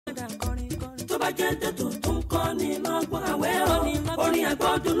tó bá jẹ́ tètò tó ń kọ́ ni lọ́gbọ́n àwẹ̀ orin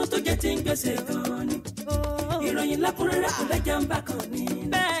àgbọ̀dún ló tó jẹ́ tí ń gbèsè kan ni ìròyìn lẹ́kùnrẹ́rẹ́ kò lẹ́jà ń bà kan ni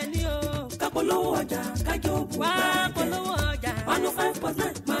bẹ́ẹ̀ ni o kápolówó ọjà kájọ òbú gbàjẹ́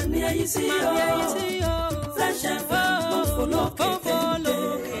 105.9 máa ní ẹyí sí o Fresh FM ló ń folókè téńté.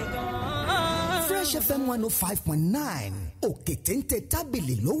 Fresh FM 105.9 òkè téńté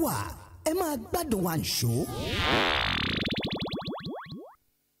tábìlì ló wà ẹ máa gbádùn àǹṣó.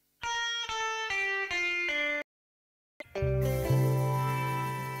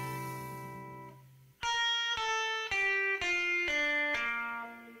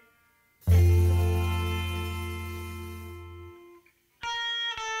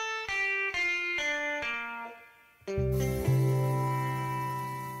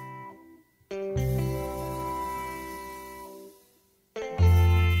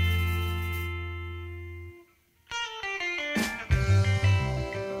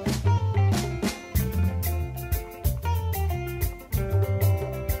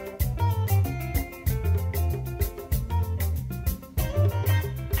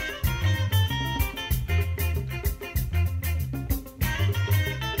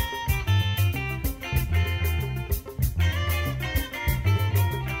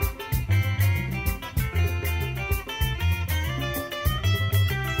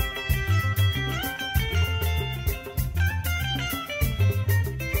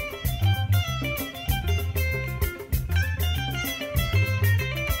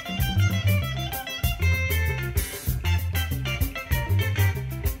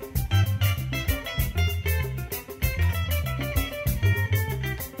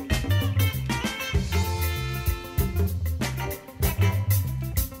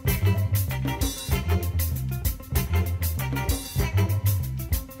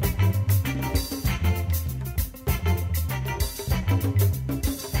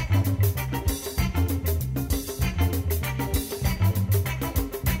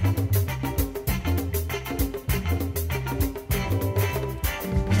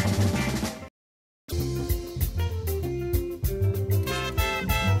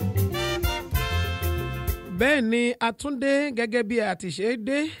 bẹ́ẹ̀ ni àtúndé gẹ́gẹ́ bí a ti ṣe é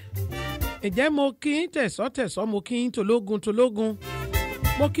dé ǹjẹ́ mo kí tẹ̀sọ́ mo kí tológun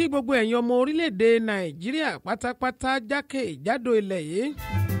mo kí gbogbo ẹ̀yin ọmọ orílẹ̀-èdè nàìjíríà pátápátá jákèjádò ilẹ̀ yìí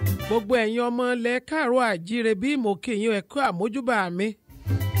gbogbo ẹ̀yin ọmọ ilẹ̀ káàárọ̀ àjíire bí mo kí yín ẹ kú àmójúbà mi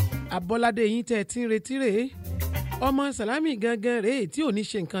àbọ́ládé yín tẹ́ ti ń retí rèé ọmọ sàlámì gangan rèé tí ò ní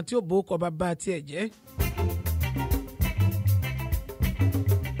ṣe nǹkan tí ó bò ó kọ bàbá tiẹ̀ jẹ́.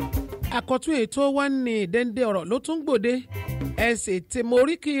 àkọ́tún ètò wa ní dẹ́ndé ọ̀rọ̀ ló tún gbòde ẹ̀sìn tí mo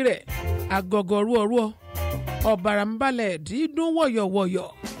rí kí rẹ̀ àgọ̀gọ̀rú ọ̀rọ̀ ọ̀bàràǹbalẹ̀ dídún wọ̀yọ̀wọ̀yọ̀.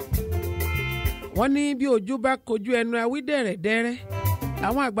 wọ́n ní bí ojú bá kojú ẹnu awídẹ̀rẹ̀dẹ̀rẹ̀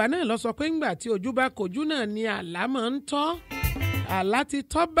àwọn àgbà náà lọ sọ pé ńgbà tí ojú bá kojú náà ni àlá máa ń tọ́ àlá ti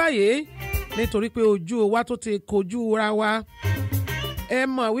tọ́ báyìí nítorí pé ojú wa tó ti kojú ra wa. ẹ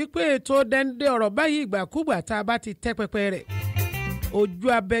mọ̀ wípé ètò dẹ́ndé ọ̀rọ̀ báyìí ìgbàkúgbà tá a bá ti tẹ́ pẹpẹ rẹ̀ ojú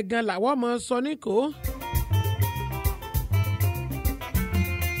abẹ́gan làwọn ọmọ sọ ní kò.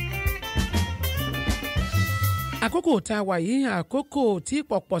 àkókò tá a wà yìí àkókò tí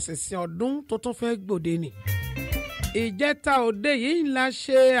pọ̀pọ̀ ṣìnṣìn ọdún tó tún fẹ́ gbòde ni. ìjẹta òde yìí la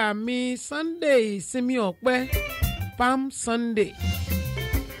ṣe àmì Sunday ìsinmi ọ̀pẹ Palm Sunday.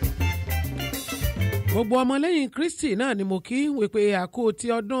 gbogbo ọmọlẹ́yìn Kristi náà ni mo kí wípé àkó ti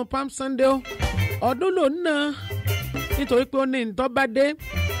ọdún Palm Sunday ọdún lòun náà nítorí pé ó ní ntọ́ bá dé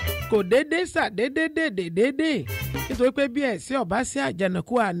kò déédé ṣàdédé déédé nítorí pé bí ẹ̀sìn ọ̀bá sí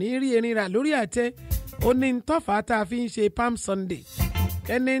àjànàkú àní rí erin rà lórí àtẹ ó ní ntọ́fà tá a fi ń ṣe Palm Sunday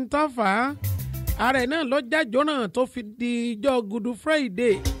ẹni ntọ́fà ààrẹ náà lọ́jàjọ́ náà tó fi di ijọ́ Good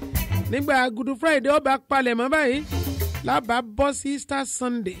Friday nígbà Good Friday ó bá palẹ̀ mọ́ báyìí lábàá bọ́ sí Easter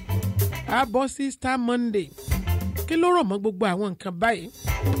Sunday á bọ́ sí Easter Monday kí ló rọ̀ mọ́ gbogbo àwọn nǹkan báyìí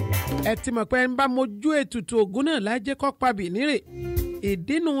ẹ ti mọ̀ pé ń bá mojú ètùtù ògún náà lájẹ́ kọ́ pabì nírè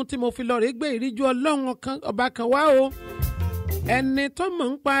ìdínú tí mo fi lọ rè gbé ìríjú ọlọ́run ọba kan wá o ẹni tó mọ̀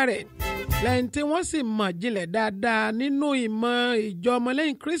ń pa rẹ̀ lẹ́yìn tí wọ́n sì mọ̀ jinlẹ̀ dáadáa nínú ìmọ̀ ìjọ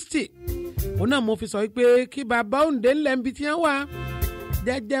ọmọlẹ́yìn Kristi òun náà mo fi sọ pé kí bàbá òǹdè ńlẹ̀ ń bi tí wọ́n wà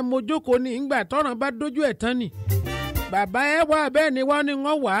jẹ́jẹ́ mo jókòó ní ìgbà tọ́ràn bá dójú ẹ̀ tán ni bàbá ẹ wá bẹ́ẹ̀ ni wọ́n ní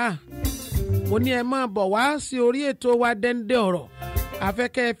wọ́n wà á mo ní ẹ máa bọ̀ wá sí orí ètò wa dẹ́ndé ọ̀rọ̀ afẹ́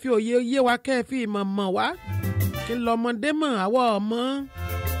kẹ́ ẹ fi òye yé wa kẹ́ ẹ fi ìmọ̀ mọ̀ wá kí lọ́mọdé mọ̀ àwọ̀ ọmọ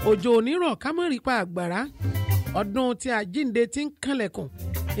òjò onírọ̀ ká mọ̀ rí pa àgbàrá ọdún tí àjínde ti ń kànlẹ̀kùn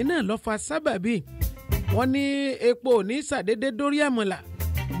iná ló fa sábàbí wọ́n ní epo ò ní ṣàdédé dórí àmàlà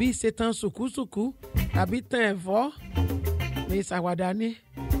bí ṣetán sùkúsùkú tàbí tán ẹ̀fọ́ ní ìṣàwàdà ní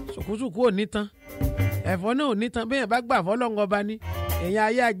sùkúsùkú ò ní tán ẹ̀fọ́ náà ò ní tán bẹ́ẹ̀ bá gbà fọ́lọ́ngọ́ bá ní èèyàn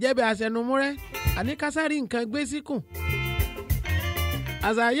ayé àjẹbẹ́ aṣẹnumúrẹ́ àní kásárì nǹkan gbé síkùn.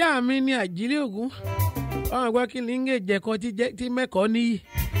 àṣàyà mi ní àjílẹ̀ ògún ọ̀hún ẹ̀gbọ́n kí ni ń gé jẹ̀kọ́ tí mẹ́kọ̀ọ́ níyì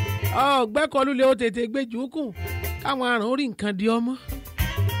ọ̀gbẹ́kọ̀ọ́lù lè ó tètè gbé jùúkùn káwọn àrùn orí nǹkan di ọmọ.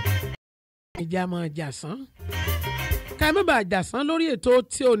 ìjà máa jà sán ká ẹ má bàa jà sán lórí ètò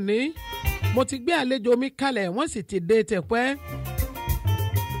tí ò ní mo ti gbé àlejò mi kalẹ̀ wọ́n sì ti dé tẹ̀pẹ́.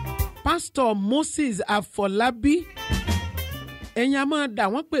 Pásítọ̀ Moses Afọlábí ẹ̀yin a máa dà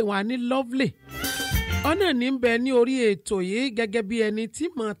wọ́n pè wọ́n ní lovely ọ̀nà ní bẹ ní orí ètò yìí gẹ́gẹ́ bí ẹni tí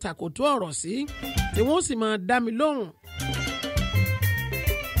mo tàkòtò ọ̀rọ̀ sí tí wọ́n sì máa dá mi lóhùn.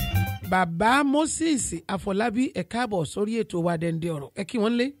 Bàbá Moses Afọlábí ẹ káàbọ̀ sórí ètò wa Dende ọ̀rọ̀ ẹ kí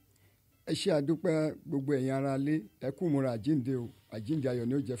wọ́n lé. ẹ ṣe àdúpẹ́ gbogbo ẹ̀yin ará lé ẹ kú múra àjíǹde o àjíǹde ayọ̀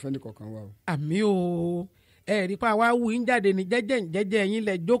ni ó jẹ́ fẹ́ni kọ̀ọ̀kan wa o. àmì o ẹ rí pa wá wù yín jáde ní jẹ́jẹ́ yín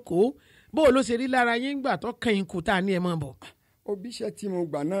lẹ jókòó bó o ló ṣe rí lára yín gbà tó kàn yín kù tá a ní ẹ mọ̀ bọ̀. òbíṣẹ́ tí mo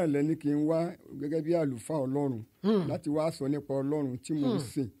gbà náà lẹ́ni kí n wá gẹ́gẹ́ bí àlùfáà Ọlọ́run láti wá sọ nípa Ọlọ́run tí mo ń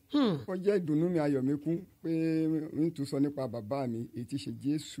sìn. ó jẹ́ ìdùnnú mi ayọ̀ mi kún pé n tún sọ nípa bàbá mi èyí tí ṣe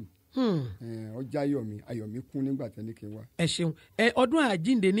Jésù. ọjà ayọ̀ mi kún nígbà tẹ́ni kí n wá. ẹ ṣeun ọdún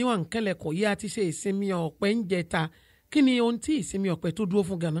àjíǹde níwọ̀n nkẹ́lẹ̀ kọ̀ yí a ti ṣe ìsinmi ọ̀pẹ ń jẹta kí ni ohun tí ìsinmi ọ̀pẹ tó dúró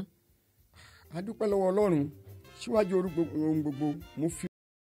fún ganan. a dúpẹ́ lọ́wọ́ Ọlọ́run síwájú ohun gbogbo mo fi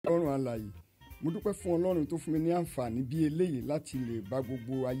Ọlọ́run alààyè mo dúpẹ́ fún Ọlọ́run tó fún mi ní àǹfààní bí eléyìí láti lè bá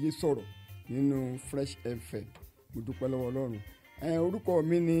gbogbo ayé sọ̀rọ̀ nínú Fresh FM mo dúpẹ́ lọ́wọ́ Ọlọ́run. orúkọ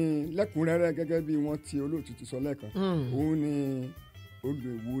mi ni lẹ́kùnrẹ́rẹ́ gẹ́gẹ́ bí wọ́n ti olóòtú ti sọ lẹ́ẹ̀kan òun ni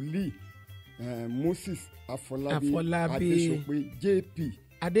olùwòlíì Moses Afọlábí Adésọpé JP.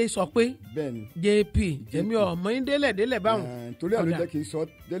 Adésọpé bẹ́ẹ̀ni JP èmi ọmọ yín délẹ̀ báwọn. torí àwọn jẹ́ kí n sọ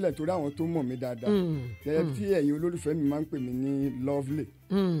délẹ̀ torí àwọn tó mọ̀ mí dáadáa gẹ́gẹ́ tí ẹ̀yin olólùfẹ́ mi máa ń pè mí ní lovely.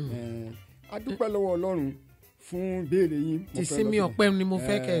 a dúpẹ́ lọ́wọ́ Ọlọ́run fún béèrè yín. tìsinmi ọ̀pẹ ni mo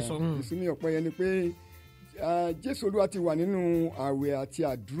fẹ́ kẹ́ ẹ sọ. tìsinmi ọ̀pẹ yẹn ni pé Jésù Olúwa ti wà nínú ààwẹ̀ àti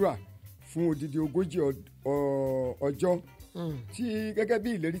àdúrà fún odidi 40 ọjọ́ tí gẹ́gẹ́ bí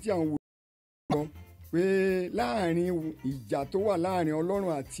ìlérí tí àwọn wò pé láàrin ìjà tó wà láàrin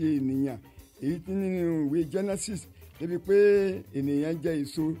Ọlọ́run àti ènìyàn èyí tí nínú ìwé Genesis débi pé ènìyàn jẹ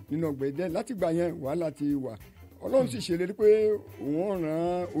èso nínú ọgbà Édẹ́nì láti gbà yẹn wàhálà ti wà Ọlọ́run sì ṣèlérí pé òun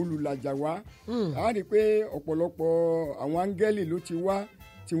rán olùlàjà wá a rí i pé ọ̀pọ̀lọpọ̀ àwọn áńgẹ́lì ló ti wá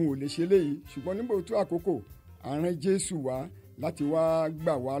tí wọn ò lè ṣe léyìí ṣùgbọ́n nígbà tó àkókò a rán Jésù wá láti wá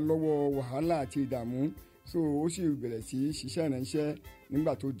gbà wá lọ́wọ́ wàhálà àti ìdààmú so ó sì bẹ̀rẹ̀ sí ṣiṣẹ́ ìránṣẹ́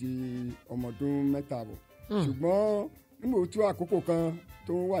nígbà tó di ọmọ ọdún 7 àbọ̀ ṣùgbọ́n nígbà tó àkókò kan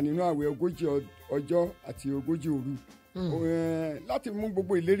tó wà nínú àwẹ̀ 40 ọjọ́ àti 40 òru láti mú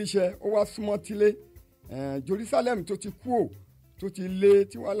gbogbo ìlérí ṣẹ ó wá súnmọ́ tílé Jerusalem tó ti kú ò tó ti lé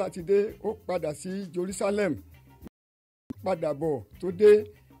tí wàhálà ti dé ó padà sí Jerusalem padà bọ̀ tó dé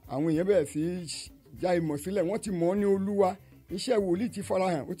àwọn èèyàn bẹ̀rẹ̀ sí já ìmọ̀ sílẹ̀ wọ́n ti mọ̀ ọ́ ní Olúwa iṣẹ́ wòlíì ti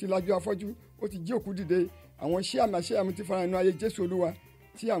farahàn ó ti lajú afọ́jú ó ti jí òkú dìde àwọn iṣẹ́ àmì ti farahàn nínú ayé Jésù Olúwa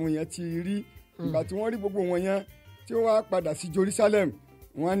tí àwọn èèyàn ti rí ìgbà tí wọ́n rí gbogbo wọn yẹn tí wọ́n wá padà sí Jerusalem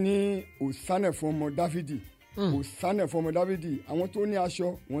wọ́n ní òsánà fún ọmọ Dáfídì òsánà fún ọmọ Dáfídì àwọn tó ní aṣọ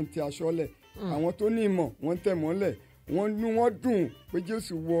wọ́n tẹ aṣọ lẹ̀ àwọn tó ní ìmọ̀ wọ́n tẹ̀ mọ́lẹ̀ wọ́n dùn pé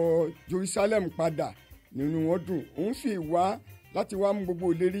Jésù wọ Jerusalem padà nínú wọn dùn òun sì wá láti wá mú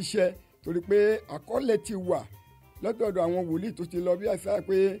gbogbo ìlérí iṣẹ́ torí pé àkọọ́lẹ̀ ti wà lọ́dọ̀ọ̀dọ̀ àwọn wòlíì tó ti lọ bí àṣà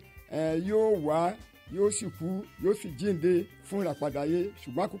pé yóò wá yóò sì kú yóò sì jíǹde fún ìràpadà ayé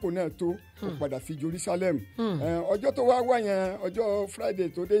ṣùgbọ́n àkókò náà tó kó padà sí Jerusalem ọjọ́ tó wá yẹn ọjọ́ Friday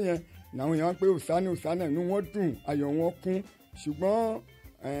tó dé yẹn làwọn èèyàn pé òsánà inú wọn dùn ayọ̀ wọn kún ṣùgbọ́n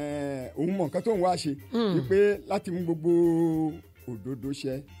òun mọ̀ nǹkan tó ń wá ṣe wípé láti mú gbogbo òdodo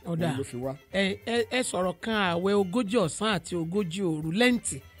ṣẹ òun ló fi wá. ẹ sọ̀rọ̀ kan ààwẹ̀ 40 ọ̀sán àti 40 òru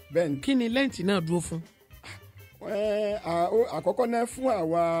lẹ́ǹtì kí ni lẹ́ǹtì náà dúró fún. àkọ́kọ́ náà fún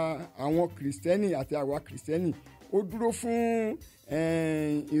àwọn kìrìsìtẹ́nì àti àwa kìrìsìtẹ́nì ó dúró fún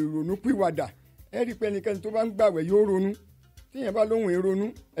ìrònúpìwàdà ẹ rí i pé ẹnikẹ́ni tó bá ń gbàwẹ̀ yóò ronú tíyẹn bá lóhùn ìrònú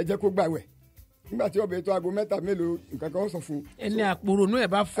ẹ jẹ́ kó gbàwẹ̀ nígbà tí ọbẹ̀ tó aago 3 mélòó nǹkan kan sọ fún un. ẹni àpòrònú ẹ̀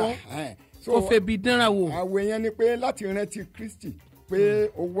bá fọ́ kó febi dánra wò. àwẹ̀ yẹn ni pé láti rántí Kristi pé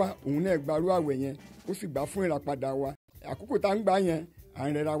ó wá òun náà gbarú àwẹ̀ yẹn ó sì gbà fún ìràpadà wa àkókò tá ń gbà yẹn à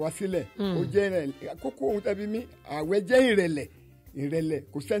ń rẹra wa sílẹ̀ ó jẹ́ àkókò ohun tẹ́bi mí àwẹ̀ jẹ́ ìrẹ̀lẹ̀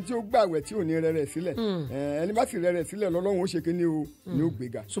kò sẹ́ni tí ó gbàwẹ̀ tí ò ní rẹ̀rẹ̀ sílẹ̀ ẹni bá sì rẹ̀rẹ̀ sílẹ̀ lọ́lọ́run ó ṣe kí ni o ní ó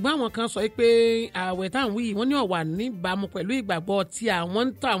gbéga. ṣùgbọ́n àwọn kan sọ pé àwẹ̀ táwọn wí wọ́n ní ó wà níbàámu pẹ̀lú ìgbàgbọ́ tí àwọn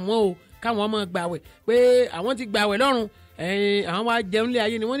ń tà wọ́n o káwọn ọmọ gbàwẹ̀ pé àwọn ti gbàwẹ̀ lọ́run àwọn wa jẹun lé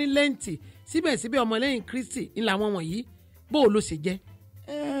ayé ni wọ́n ní lẹ́ǹtì síbẹ̀síbẹ̀ ọmọlẹ́yìn Kristi ńlá wọn wọ̀nyí bó o ló ṣe jẹ́.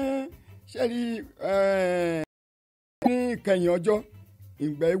 ṣé rí ní kẹyìn ọjọ́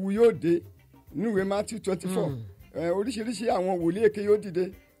ìgbà ewu yóò dé níwèé Matthew 24 oríṣiríṣi àwọn wòlíì èké yóò dìde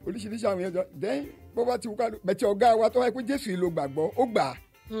oríṣiríṣi àwọn ẹjọ́ dẹ́yìn bó bá ti wú ká bẹ̀tẹ̀ ọ̀gá wa tó wáyé pé Jésù yìí ló gbàgbọ́ ó gbà á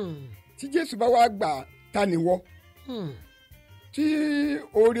tí Jésù bá wá gbà á ta nìwọ tí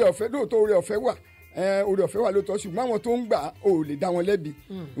oore ọ̀fẹ́ lóòótọ́ oore ọ̀fẹ́ wà oore ọ̀fẹ́ wà lóòótọ́ ṣùgbọ́n àwọn tó ń gbà á ò lè dá wọn lẹ́bi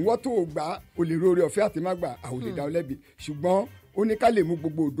ìwọ tó o gbà á ò lè rí oore ọ̀fẹ́ àti má gbà á ò lè dá wọn lẹ́bi ṣùgbọ́n ó ní ká lè mú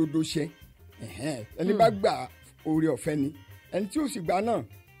gbogbo òdodo ṣẹ ẹni bá gbà á oore ọ̀fẹ́ ni ẹni tí ó sì gbà náà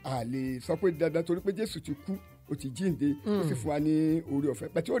a lè sọ pé dandan torí pé Jésù ti kú ó ti jíǹde ó sì fún wa ní oore ọ̀fẹ́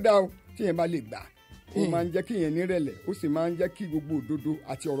pẹ̀tí ó dá o tí yẹn bá lè gbà ó máa ń jẹ́ kí yẹn nírẹ̀lẹ̀ ó sì máa ń jẹ́ kí gbogbo òdodo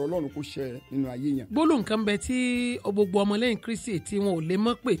àti ọ̀rọ̀ Ọlọ́run kó ṣẹ nínú ayé yẹn. gbólóhùn nǹkan bẹ tí gbogbo ọmọlẹ́yìn Kristi tí wọn ò lè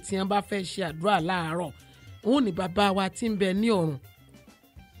mọ̀ pé tí wọ́n bá fẹ́ ṣe àdúrà láàárọ̀ wọn ò ní bàbá wa tí ń bẹ ní ọ̀run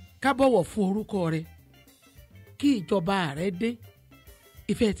ká bọ̀wọ̀ fún orúkọ rẹ kí ìjọba rẹ dé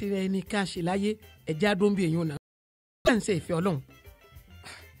ìfẹ́ tirẹ̀ ni ká ṣe láyé ẹ̀jẹ̀ adóńbí èèyàn náà ẹ̀ ń ṣe ìfẹ́ Ọlọ́run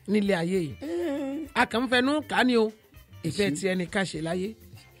nílé ayé yìí a kàn ń fẹnu ká ní o ìfẹ́ tirẹ̀ ni ká ṣe láyé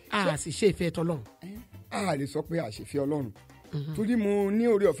a sì ṣe ìfẹ́ tọ́lọ́run. a lè sọ pé a ṣe fẹ́ Ọlọ́run torí mo ní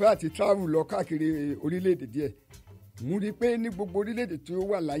oore ọ̀fẹ́ àti travel lọ káàkiri orílẹ̀-èdè díẹ̀ mo rí i pé ní gbogbo orílẹ̀-èdè tí ó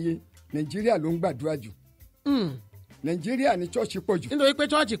wà láyé Nàìjíríà ló ń gbàdúrà jù Nàìjíríà ní chọ́ọ̀chì pọ̀ jù. nítorí pé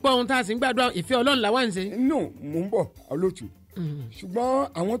chọ́ọ̀chì pọ̀ ohun tá a sì ń gbàdúrà ìfẹ́ Ọlọ́run làwọn ń ṣe. no mò ń bọ̀ olóòtú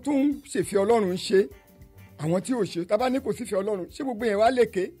ṣùgbọ́n àwọn tó ń ṣèfẹ́ Ọlọ́run ń ṣe àwọn tí ò ṣe tábà ní kò sífẹ́ Ọlọ́run ṣé gbogbo yẹn wá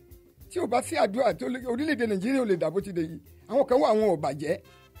lékè tí ò bá sí àdúrà tí orílẹ̀-èdè Nàìjíríà ò lè dàbò ti dè yìí àwọn kan wà àwọn ò bàjẹ́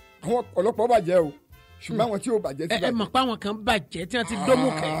àwọn ọ̀pọ̀lọpọ̀ bàjẹ́ o ṣùgbọ́n àwọn tí ò bàjẹ́ ti bàjẹ́. ẹ mọ̀ pé àwọn kan bàjẹ́ tí wọ́n ti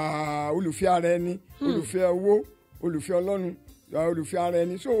dómùkẹ́. olùfẹ́ ara ẹni olùfẹ́ owó olùfẹ́ Ọlọ́run olùfẹ́ ara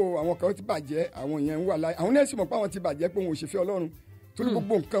ẹni so àwọn kan ti bàjẹ́ àwọn yẹn ń wà láyé àwọn náà sì mọ̀ pé àwọn ti bàjẹ́ pé wọn ò ṣe fẹ́ Ọlọ́run torí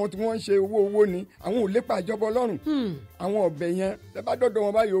gbogbo nǹkan tí wọ́n ń ṣe owó ni àwọn ò lépa ìjọba Ọlọ́run àwọn ọ̀bẹ yẹn tẹ́ bá dọ́dọ̀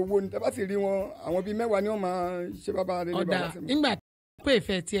wọn báyìí owó ni tẹ́ bá sì rí wọn àwọn bíi 10 ni wọ́n máa ṣe bàbá rẹ ní bàbá sẹ́mi. ọ̀dà nígbà pé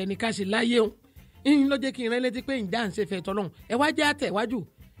ìfẹ́ tiẹ̀ ní ká ṣe láyé o ìyìn ló jẹ́ kí n rẹ́ létí pé ìjà ń ṣe fẹ́ tọ́lọ́run ẹ wá jẹ́ àtẹ̀wájú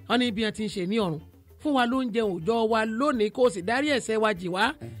wọn ní ibi wọn ti ń ṣe ní ọ̀run fún wa lóúnjẹ òòjọ́ wa lónìí kó o sì dárí ẹ̀ṣẹ̀ wa jì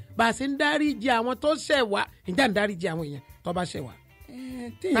wá bá a sì ń dárí jì àwọn tó ṣẹ̀ wá ìjà ń dárí jì àwọn èèyàn tó bá ṣẹ̀ wá.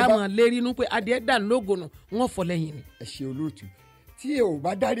 táwọn lérí inú pé adìẹ dànù lóògùn wọn fọ lẹ́yìn ni. ẹ ṣe olóòtú tí ẹ ò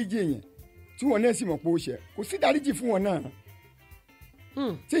bá dáríjì èèyàn tí wọn náà sì mọ̀ pé ó ṣẹ̀ kò sí dáríjì fún wọn náà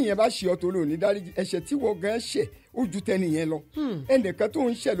tí èèyàn bá ṣe ọ̀tọ̀ lò ní dáríjì ẹ̀ṣẹ̀ tí wọ́n gan ṣẹ̀ ó ju tẹnìyẹn lọ ẹnìkan tó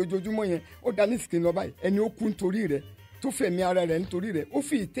ń ṣẹ̀ lójoojúmọ́ yẹn ó dá ní sìkìn lọ báyìí ẹni ó kú nítorí rẹ̀ tó fẹ̀mí ara rẹ̀ nítorí rẹ̀ ó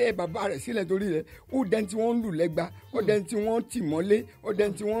fi ìtẹ́ bàbá rẹ̀ sílẹ̀ torí rẹ̀ ó dẹni tí wọ́n ń lù lẹ́gba ó dẹni tí wọ́n tì mọ́lé ó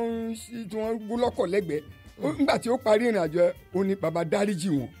dẹni tí wọ́n gún lọ́kọ̀ lẹ́gbẹ̀ẹ́ nígbà tí ó parí ìrìn àjò ó ní bàbá dáríjì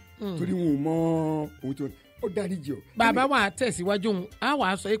wọn torí wọn ò mọ ohun tó ó dáríjì o. bàbá wa tẹ̀síwájú òun á wà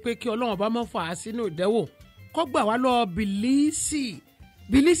á sọ pé kí Ọlọ́run bá mọ́ fà á sínú ìdẹ́wò kó gbà wá lọ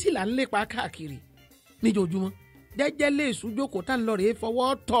bìlísì là ń lépa káàkiri níjojúmọ́ jẹ́jẹ́ lè sùjókòó tá ń lọ rèé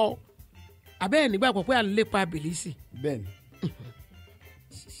fọwọ́ tọ́ abẹ́ẹ̀ nígbàgbọ́ pé à ń lépa bìlísì. bẹ́ẹ̀ni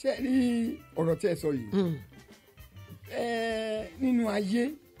ṣe rí ọ̀rọ̀ tí ẹ sọ yìí nínú ayé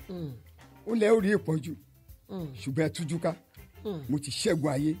ó lẹ́ orí ìpọ́njú ṣùgbọ́n ẹ tújú ká mo ti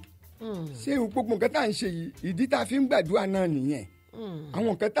ṣẹ́gun ayé ṣé gbogbo nǹkan tá à ń ṣe yìí ìdí tá a fi ń gbàdúrà náà nìyẹn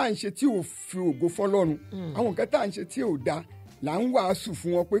àwọn nǹkan tá à ń ṣe tí ò fi ògo fọ́lọ́run àwọn nǹkan tá à ń ṣe tí ò da là ń wàásù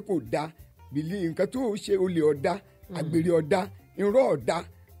fún wọn pé kò da bìlí nǹkan tó ṣe olè ọ̀dá àgbèrè ọ̀dá irọ́ ọ̀dá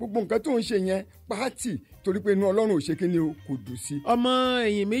gbogbo nǹkan tó ń ṣe yẹn pàátì torí pé inú Ọlọ́run ò ṣe kí ni o kò dùn sí. ọmọ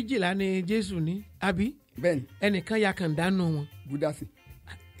ẹ̀yìn 12 ni Jésù ní àbí bẹ́ẹ̀ni ẹnìkan ya kàn dánú wọn. Júdásì.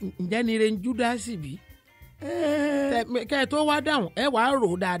 ǹjẹ́ ni ire ń Júdásì bí. kẹ́ ẹ tó wá dáhùn ẹ wàá rò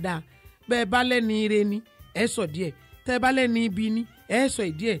ó dáadáa bẹ́ẹ̀ bá lẹ́ni ire ni ẹ sọ díẹ̀ tẹ́ ẹ bá lẹ́ni ibi ni ẹ sọ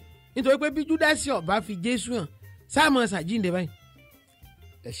díẹ̀ nítorí pé bí Júdásì ọba fi Jésù hàn sáàmù ṣàjíǹde báyìí.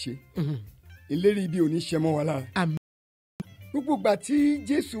 ẹ ṣe ìlérí ibi ò ní ṣe mọ́ wa lára. àmín. gbogbo ìgbà tí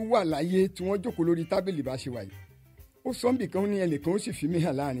Jésù wà láyé tí wọ́n jókòó lórí tábìlì bá ṣe wà yìí ó sọ níbì kan ní ẹnìkan ó sì fi mí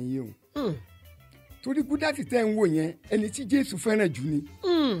hàn láàrin yìí o torí Júdásì tẹ́ ń wò yẹn ẹni tí Jésù fẹ́ràn jù ni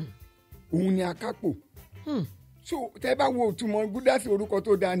òun ni akápò so tẹ́ bá wo òtúmọ̀ Júdásì orúkọ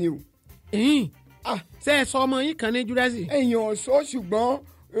tó dáa ni o. ṣé ẹ sọ ọmọ yín kan ní Júdásì. èèyàn sọ ṣùgbọ́n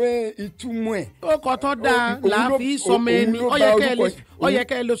ìtumọ̀ ẹ̀. ó kọ́ tó dáa láàfin sọmọ ẹni ó yẹ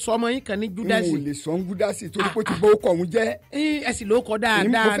kẹ́ ẹ lè sọ ọmọ yín kan ní Júdásì. n ò lè sọ Júdásì torí pé ó ti bó kọ̀ ọ̀hún jẹ́. ẹ sì ló kọ́ dáadáa ni.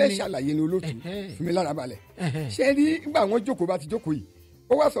 mo fẹ́ ṣàlàyé ní olóòtú fún mi lára balẹ̀. ṣé rí nígbà wọn jókòó bá ti jókòó yìí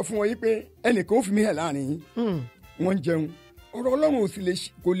ó wá sọ fún wọn yìí pé ẹnìkan ó fi mí hàn láàrin yín wọ́n ń jẹun ọ̀rọ̀ Ọlọ́run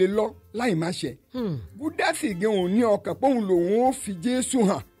kò lè lọ láì má ṣẹ. Júdásì gan òun ní ọkàn pé òun lòun ó fi Jésù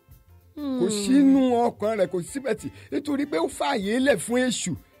hàn kò sínú ọkàn rẹ̀ kò síbẹ̀tì nítorí pé ó fààyè lẹ̀ fún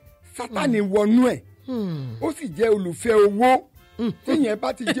èṣù Sátánì wọnú ẹ̀ ó sì jẹ́ olùfẹ́ owó téèyàn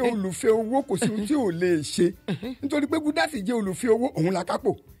bá ti jẹ́ olùfẹ́ owó kò sí ohun tí ò lè ṣe nítorí pé Júdásì jẹ́ olùfẹ́ owó òun la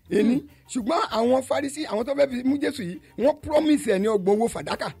kápò ẹni ṣùgbọ́n àwọn Farisí àwọn tó fẹ́ fi mú Jésù yìí wọ́n promise ẹ̀ ní ọgbọ̀n owó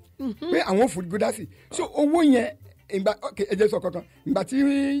fàdákà pé àwọn ò fún Júdásì so owó yẹn ìgbà ẹ jẹ́ sọ kankan ìgbà tí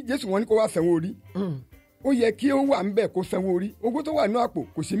Jésù wọn ní kó wá sanwó orí ó yẹ kí ó wà ńbẹ̀ kó sanwó orí owó tó wà ní àpò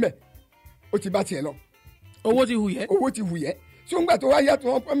kò sí ńbẹ̀ ó ti bá tiẹ̀ lọ. owó ti hùyẹ́. so ńgbà tó wá yá tí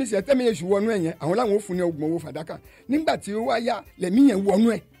wọ́n promise ẹ̀ tẹ́mi èṣù wọnú ẹ̀ yẹn àwọn làwọn ò fún ní ọgbọ̀n owó fàdákà nígbà tí ó wá yá lẹ̀mí yẹn wọnú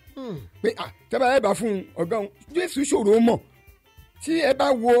ẹ̀ pé tẹ́bà ẹ bá fún ọ̀gá òun Jésù ṣòro mọ̀ tí ẹ bá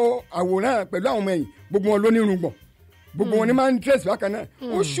wo àwòrán pẹ̀lú àwọn ọmọ ẹ̀yìn gbogbo wọn ló ní irùngbọ̀n gbogbo wọn ni máa ń dírẹ́sì bákan náà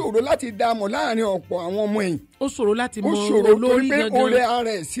ó ṣòro láti dá a mọ̀ láàrin ọ̀pọ̀ àwọn ọmọ ẹ̀yìn ó ṣòro láti mọ torí olórí gangan pé ó rẹ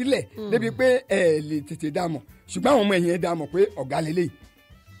ara ẹ̀ sílẹ̀ débi pé ẹ lè tètè dá a mọ̀ ṣùgbọ́n àwọn ọmọ ẹ̀yìn ẹ̀ dá a mọ̀ pé ọ̀gá lélẹ́yìí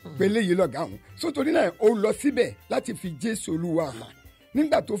pé léyìí lọ̀gá òun so torí náà ó lọ síbẹ̀ láti fi Jésù Olúwa hàn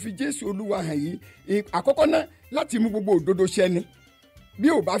nígbà tó fi Jésù Olúwa hàn yìí àkọ́kọ́ náà láti mú gbogbo òdodo ṣẹ́ni bí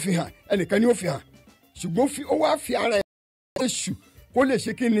ò bá fi hàn ẹnìkan ni ó fi hàn ṣùgbọ́n ó wá fi ara ẹ̀ Jésù kó lè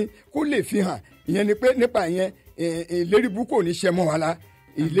ṣe kíni kó lè fi hàn ìyẹn ni pé nípa ìyẹn ìlérí burúkú ò ní ṣe mọ́ wa la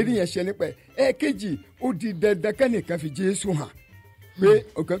ìlérí yẹn ṣe nípa ẹ̀ kejì ó di dandan kẹ́nìkan fi Jésù hàn pé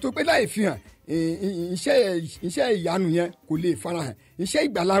òkè tó pé láì fi hàn iṣẹ́ ìyanu yẹn kò lè farahàn iṣẹ́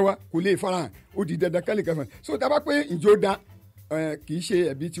ìgbàláwa kò lè farahàn ó di dandan kẹ́nìkan fi hàn so tá a bá pé ǹjẹ́ ó da kì í ṣe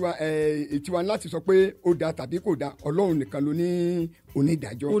ẹ̀bi tiwa láti sọ pé ó da tàbí kò da Ọlọ́run nìkan ló ní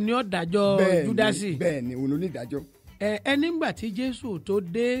onídàájọ́. òní ọ̀dàjọ́ Júdásì. bẹ́ẹ̀ ni òní onídàájọ́. nígbà tí Jésù tó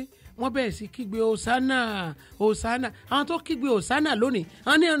dé wọ́n bẹ̀rẹ̀ sí kígbe Hòsánà Hòsánà àwọn tó kígbe Hòsánà lónìí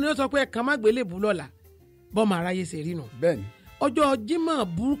àwọn ní ẹni sọ pé ẹ̀kan má gbélébùú lọ́la bọ́mọ aráyé ṣe rí nù. bẹ́ẹ̀ni. ọjọ́ Jímọ̀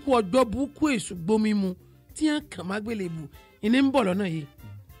burúkú ọjọ́ burúkú èṣù gbomi mu tí wọ́n kàn má gbélébùú ìní ń bọ̀ lọ́nà yìí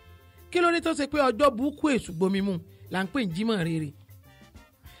kí ló dé tó ṣe pé ọjọ́ burúkú èṣù gbomi mu là ń pè ní Jímọ̀ rere.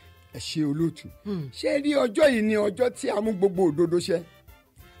 ẹ ṣe olóòtú ṣé rí ọjọ́ yìí ni ọjọ́ tí a mú gbogbo òdodo ṣẹ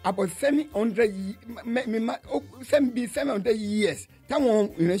about 700 years táwọn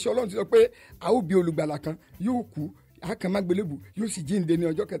ìránṣẹ́ Ọlọ́run ti sọ pé a ó bí olùgbàlà kan yóò kú àkànmágbélébù yóò sì jíǹde ní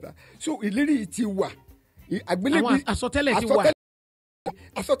ọjọ́ kẹta so ìlérí ti wà àgbélébù àwọn àsọtẹ́lẹ̀ ti wà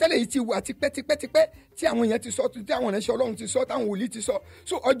àsọtẹ́lẹ̀ yìí ti wà tipẹ́tipẹ́tipẹ́ tí àwọn èèyàn ti sọ tí àwọn ìránṣẹ́ Ọlọ́run ti sọ táwọn wòlíì ti sọ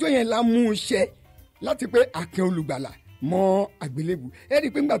so ọjọ́ yẹn la mú un ṣẹ láti pé àkàn olùgbàlà mọ́ àgbélébù ẹ rí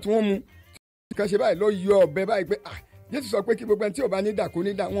i pé ńgbà tí wọ́n mú kan ṣe báyìí lọ yọ ọ̀bẹ báyìí pé Jésù sọ pé kí gbogbo ẹni tí ò bá ní dà kó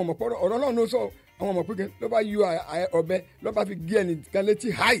ní dà wọn mọ̀ pọ́rọ̀ ọ̀rọ̀ náà ló sọ àwọn ọmọ pé ló bá yọ ọ̀bẹ ló bá fi gé ẹnìkan létí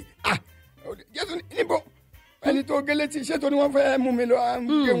háì Jésù níbo ẹni tó gé létí ṣé tó ní wọ́n fẹ́ mú mi lọ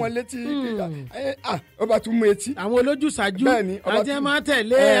gé wọn létí ó bá tún mú etí. àwọn olójúṣàjú àti ẹ máa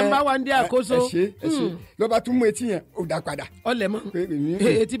tẹ̀lé ẹ ń bá wa ń dé àkóso. ẹ ṣe ló bá tún mú etí yẹn ó dá padà. ọlẹ mọ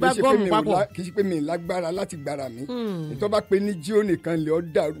etí bá gọ́ọ̀mù papọ̀. kì í ṣe pé mi lágbára láti gbára mi tó bá pe ní jíó nìkan lè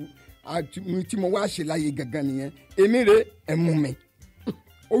ọ́ dàrú tí mo wá ṣe láyé gangan nìyẹn èmi rè é mú mi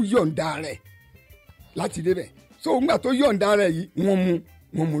ó yọ̀ǹda rẹ̀ láti débẹ̀ so ńgbà tó yọ̀ǹda rẹ̀ yìí wọ́n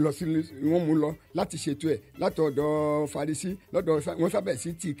mú lọ láti ṣètò ẹ̀ láti ọ̀dọ̀ Farisí lọ́dọ̀ wọn sábẹ̀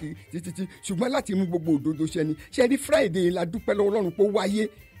sí títí ṣùgbọ́n láti mú gbogbo òdodo ṣẹni ṣe rí Friday la dúpẹ́ lọ́wọ́ Ọlọ́run pé ó wáyé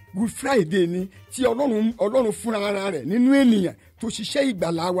Good Friday ni tí Ọlọ́run fúnra ara rẹ̀ nínú ènìyàn tó ṣiṣẹ́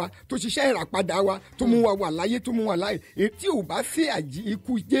ìgbàlá wa tó ṣiṣẹ́ ìràpadà wa tó mú wa wà láyé tó mú wa láyé tí ò bá sí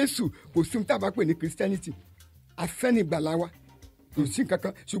ikú Jésù kò sí ohun tá a bá pè ní Christianity afẹ́nìgbàlá wa kò sí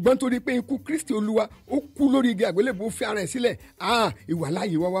kankan ṣùgbọ́n torí pé ikú Kristi Olúwa ó kú lórí igi àgbélébùú fi ara ẹ̀ sílẹ̀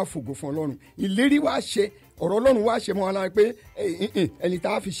ìwàláyé wa wá fògo fún Ọlọ́run ìlérí wa ṣe ọ̀rọ̀ Ọlọ́run wa ṣe mọ́ wa lára pé ẹni tá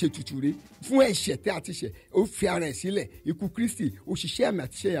a fi ṣe tutù rè fún ẹ̀ṣẹ̀ tí a ti ṣẹ̀ ó fi ara ẹ̀ sílẹ̀ ikú Kristi ó ṣiṣẹ́ àmì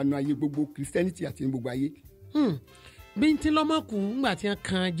àti iṣẹ́ ìyanu ayé gbogbo Christianity àti gbogbo ayé. bíntín lọ́mọkù ńgbà tí wọ́n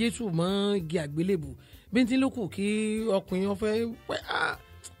kan Jésù mọ́ igi àgbélébùú bíntín ló kù kí ọkùnrin wọn fẹ́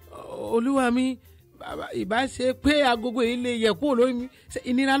Olúwa mi ìbá ṣe pé agogo yìí lè yẹ kúrò lórí mi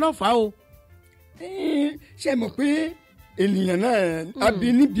ìnira lọ́fà o. ṣe mọ̀ pé ènìyàn náà àbí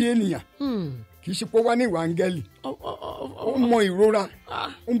níbi ènìyàn kì í ṣe pé wá ní ìwà áńgẹ́lì ó mọ ìrora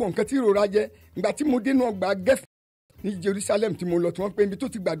ó mọ nǹkan tí ìrora jẹ́ ìgbà tí mo dénú ọgbà gẹ́fẹ́ ní Jerusalem tí mo lọ tí wọ́n pè mí tó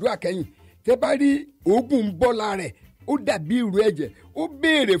ti gbàdúrà kẹ́yìn tẹ́ bá rí oògùn bọ́lá rẹ̀ ó dàbí ìrù ẹ̀jẹ̀ ó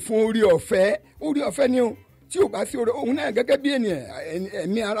béèrè fún orí ọ̀fẹ́ ni o tí ò bá sí orí òun náà gẹ́gẹ́ bí ènìyàn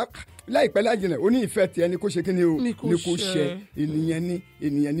ẹ̀mí ara láìpẹ́ lájìnlẹ̀ ó ní ìfẹ́ tiẹ̀ ni kò ṣe kí ni o ni kò ṣe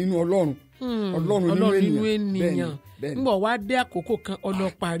ènìyàn nínú Ọlọ́run Ọlọ́run nínú ènìyàn nígbà wá dé àkókò kan ọlọ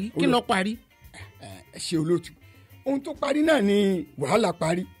parí kí ló parí. ẹ ṣe olóòtú ohun tó parí náà ni wàhálà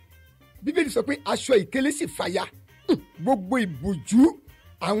parí Bíbélì sọ pé aṣọ ìkélé sì fàya gbogbo ìbòjú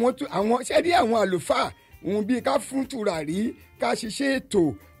àwọn ṣẹ́ẹ́dí àwọn àlùfáà òun bíi ká fún tùràrí ká ṣiṣẹ́ ètò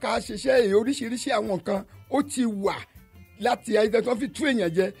ká ṣiṣẹ́ oríṣiríṣi àwọn nǹkan ó ti wà láti ayé tó fi tú èèyàn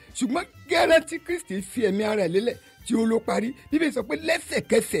jẹ ṣùgbọ́n gẹ́rẹ́ tí Kristi fi ẹ̀mí ara ẹ̀ lélẹ̀ tí ó ló parí. Bíbélì sọ pé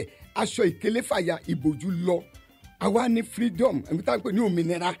lẹ́sẹ̀kẹsẹ̀ aṣọ ìkélé fàya ìbòjú lọ. Àwa ní freedom ẹ̀mí tá à ń pè ní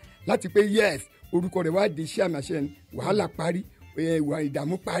òmìnira láti pé yes orúkọ rẹ̀ wá di iṣẹ́ àmì àṣẹ wàhálà parí ìwà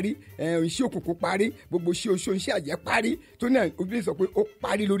ìdààmú parí iṣẹ́ òkùnkùn parí gbogbo iṣẹ́ oṣó iṣẹ́ àjẹ́ parí tó náà Bíbélì sọ pé ó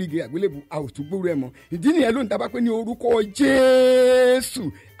parí lórí igi àgbélébù a ò tún gbóòrò ẹ̀ mọ́. Ìdí nìyẹn ló ń dábàá pé ní orúkọ Jésù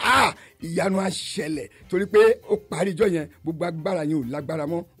ìyanu á ṣẹlẹ̀ torí pé ó parí ijọ́ yẹn gbogbo agbára yẹn ò lágbára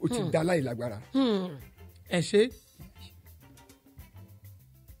mọ́ ó ti dá láì lágbára. ẹ ṣe.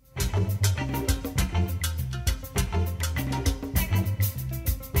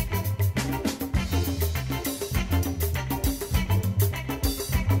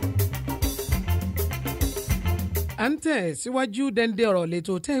 à ń tẹ̀ síwájú dẹ́ndé ọ̀rọ̀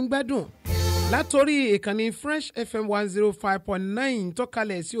lẹ́tọ̀ tẹ́ ń gbádùn látòrí ìkànnì Fresh FM 105.9 tó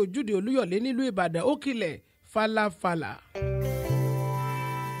kalẹ̀ sí ojúde Olúyọ̀lé nílùú Ìbàdàn ó kilẹ̀ falafala.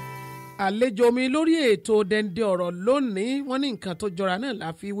 àlejò mi lórí ètò dẹ́ndé ọ̀rọ̀ lónìí wọ́n ní nǹkan tó jọra náà la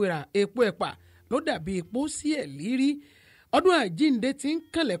fi wéra epo ẹ̀pà ló dàbí epo sí ẹ̀ lírí ọdún àjíǹde tí ń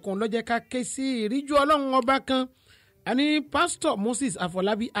kànlẹ̀kùn lọ́jẹ́ ká ké sí ìríjú Ọlọ́run ọba kan àní pásítọ̀ Moses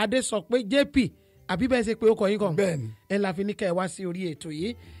Afọlábí Adé sọ pé JP àbí bẹ́ẹ̀ ṣe pé ó kọ yín kan bẹ́ẹ̀ni ẹ la fi ní kẹ́ ẹ wá sí orí ètò yìí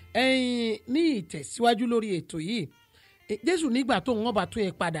ẹ̀yin ní ìtẹ̀síwájú lórí ètò yìí Jésù nígbà tó ń bá tún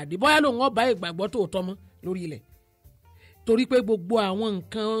ẹ padà dé bóyá lòun ọba ìgbàgbọ́ tó tọ́ mọ́ lórí ilẹ̀ torí pé gbogbo àwọn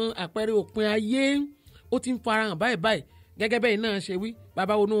nǹkan àpẹẹrẹ òpin ayé ó ti ń farahàn báyìí gẹ́gẹ́ bẹ́ẹ̀ náà ṣe wí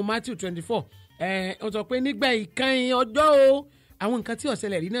bàbá wọnú Matthew 24 ó sọ pé nígbà ìkẹyìn ọjọ́ o àwọn nǹkan tí ó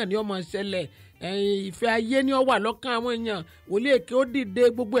ṣẹlẹ̀ rí náà ni ó máa ṣẹlẹ̀ ìfẹ́ ayé ni ó wà lọ́kàn àwọn èèyàn wòlíì èké ó dìde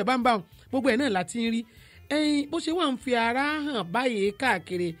gbogbo ẹ̀ bámbá gbogbo ẹ̀ náà láti ń rí bó ṣe wà ń fi ara hàn báyìí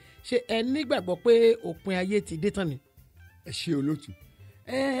káàkiri ṣe ẹ nígbàgbọ́ pé òpin ayé ti dé tán ni. ẹ ṣe olóòtú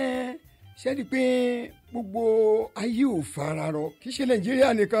ṣe rí i pé gbogbo ayé ò fararọ kì í ṣe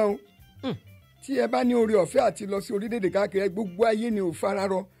Nàìjíríà nìkan o tí ẹ bá ní oore ọ̀fẹ́ àti lọ sí orílẹ̀-èdè káàkiri gbogbo ayé ni ò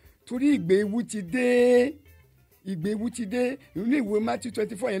fararọ torí ìgbé ewu ti dé inú ìwé Matthew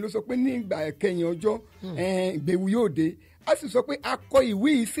 24 yẹn ló sọ pé ní ìgbà kẹyìn ọjọ́ ìgbé ewu yóò dé a sì sọ pé a kọ ìwé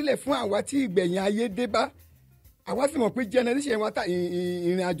yìí sílẹ̀ fún àwa tí ìgbẹ̀yìn ayé dé bá àwa sì mọ̀ pé generation wa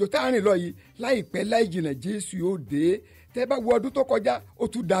ìrìn àjò tá a rìn lọ yìí láìpẹ́ láì jìnnà Jésù yóò dé tẹ́ bá wo ọdún tó kọjá ó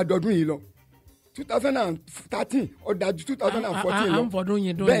tún da ọdún yìí lọ 2013 ó dájú 2014 lọ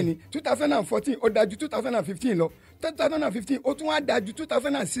bẹ́ẹ̀ni 2014 ó dájú 2015 lọ 2015 ó tún wá dájú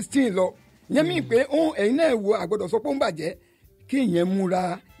 2016 lọ yẹn mi pé ẹ̀yin náà wo àgbọ̀dọ̀ sọ pé ó ń bàjẹ́ kí ìyẹn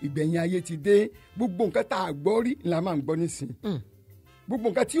múra ìgbẹ̀yìn ayé ti dé gbogbo nǹkan tá a gbọ́ rí la máa ń gbọ́ nísìnyí gbogbo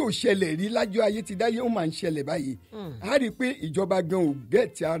nǹkan tí ò ṣẹlẹ̀ rí lájọ́ ayé ti dáyé ó máa ń ṣẹlẹ̀ báyìí a rí i pé ìjọba gan ò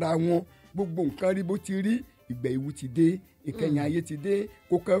gẹ̀ẹ́tì ara wọn gbogbo nǹkan rí bó ti rí ìgbà ewu ti dé ìkẹyìn ayé ti dé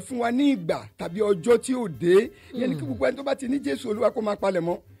kò kàn fún wa ní ìgbà tàbí ọjọ́ tí ò dé yẹn ni kí gbogbo ẹni tó bá ti ní Jésù Olúwa kó máa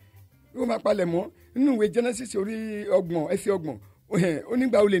palẹ̀ mọ́ nínú ìwé Genesis orí 30 ẹsẹ̀ 30 ó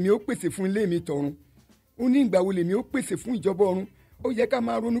nígbà wo lèmi ó pèsè fún ilé mi tọ̀run ó ní ìgbà wo lèmi ó pèsè fún ìjọba ọ̀run ó yẹ ká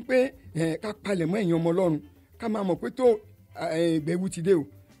máa ronú pé ká palẹ̀ mọ́ ẹ̀yin ọmọ Ọlọ́run ká máa mọ̀ pé tó ìgbẹ̀wù ti dé o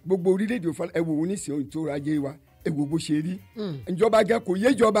gbogbo orílẹ̀-èdè ẹ̀wò oníṣẹ́ tó rajé wa ẹ̀wò bó ṣe rí ìjọba gan kò yé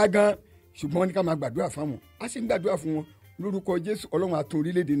ìjọba gan ṣùgbọ́n ní ká máa gbàdúrà fáwọn a sì ń gbàdúrà fún wọn lórúkọ Jésù Ọlọ́run á tún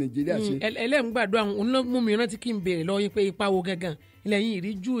orílẹ̀-èdè Nàìjíríà ṣe. ẹlẹ́mú gbàdúrà òun ló mú mi rántí kí n béèrè lọ́wọ́ yín pé ipa wo gangan ilẹ̀ yín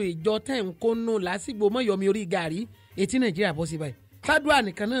ìríjú ìjọ tẹ̀ ń kó nù lásìgbò mọ́yọ̀mí orí gàrí etí Nàìjíríà bọ́ sí báyìí sádùá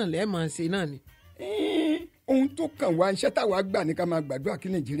nìkan náà lẹ́ẹ̀mọ̀ ṣe náà ni. ohun tó kàn wá iṣẹ́ táwa gbà ní ká máa gbàdúrà kí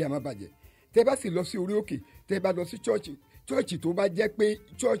Nàìjíríà má bàjẹ́ tẹ́ bá sì lọ sí orí òkè tẹ́ bá lọ sí chọ́ọ̀chì tó bá jẹ́ pé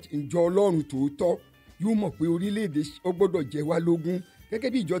chọ́ọ̀chì ìjọ Ọlọ́run tòótọ́ yóò mọ̀ pé orílẹ̀-èdè ó gbọ́dọ̀ jẹ́ wá lógún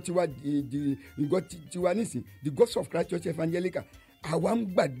gẹ́gẹ́ bí ìjọ tiwa nísìn the Gospel of Christ Church Evangelical àwa ń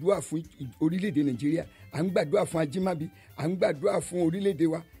gbàdúrà fún orílẹ̀-èdè Nàìjíríà à ń gbàdúrà fún Ajímábí à ń gbàdúrà fún orílẹ̀-èdè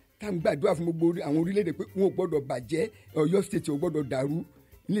wa tá à ń gbàdúrà fún gbogbo àwọn orílẹ̀-èdè pé wọn ò gbọ́dọ̀ bàjẹ́ Ọ̀yọ́ state ò gbọ́dọ̀ dàrú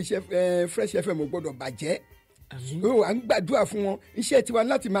iléeṣẹ́ Fresh FM ò gbọ́dọ̀ bàjẹ́ à ń gbàdúrà fún wọn iṣẹ́ tiwa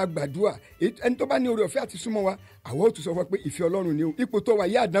láti máa gbàdúrà ẹni tó bá ní oore ọ̀fẹ́ àti súnmọ́ wa àwọn ò tún sọ fún wa pé ìfẹ́ Ọlọ́run ni o ipò tó wà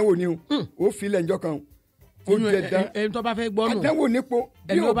yé àdánwò ni o ó fi ilẹ̀ ǹjọ́ kan o ẹni tó bá fẹ́ gbọ́ nù àdánwò nípò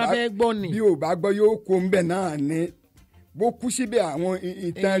ẹni tó bá fẹ́ gbọ́ ni bí o bá gbọ́ yóò kó ń bẹ̀ náà ni bó kú síbẹ̀ àwọn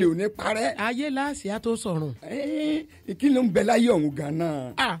ìtàn rẹ̀ ò ní parẹ́. ayé láàsì á tó sọ̀rùn. kí ló ń bẹ láyé ọ̀hún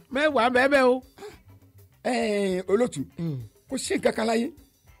gan-an. mẹ́wàá bẹ́ẹ̀ o. olótù kò sí nǹkan kan láyé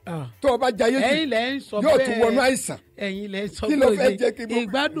tó o bá jayé jù yóò tún wọnú àìsàn. ẹ̀yin lẹ sọ kí ló fẹ́ jẹ́ kí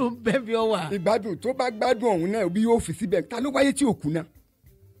ìgbádùn bẹ́ẹ̀ bí ọ wà. ìgbádùn tó bá gbádùn ọ̀hún náà bí yóò fi síbẹ̀ ta ló wáyé tí ò kú náà.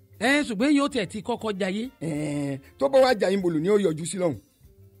 ṣùgbọ́n yóò tẹ̀ ti kọ́kọ́ jayé. tó bá wá jayé mbolo ni ó yọjú sí lọ́hùn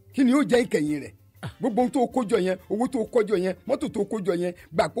kí ni yóò jẹ́ ìkẹyìn rẹ̀ gbogbo tó kójọ yẹn owó tó kójọ yẹn mọ́tò tó kójọ yẹn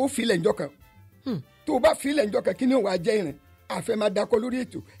gbà pé ó filẹ̀ ńjọ́ kan tó o bá filẹ̀ ńjọ́ kan kí ni ó wàá jẹ́ ìrìn àfẹ́ máa dakọ lórí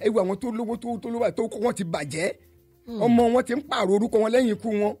ètò ẹ̀wù àwọn tó lówó tó lówó tó kó wọ́n ti bàjẹ́ ọmọ wọn ti ń pààrọ̀ orúkọ wọn lẹ́yìn ikú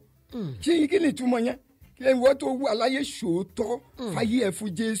wọn kí ni ìtumọ̀ yẹn kí wọ́n tó wú aláyé ṣòótọ́ fàyè ẹ̀ fún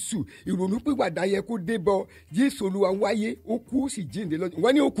Jésù ìrònú pìwàdà yẹ kó dé bọ Jésù Olúwa wáyé ó kú ó sì jíǹde lọ́jọ́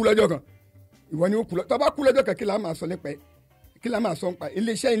ìwọ ni ó kú lọ́jọ́ kan ìwọ ni ó kú lọ́jọ́ tó bá kú lọ́jọ́ kan kí la máa sọ nípa ẹ̀ kí la máa sọ nípa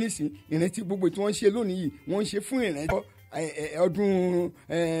iléeṣẹ́ yìí nísìn ìrántí gbogbo tí wọ́n ń ṣe lónìí yìí wọ́n ń ṣe fún ìrántí ọdún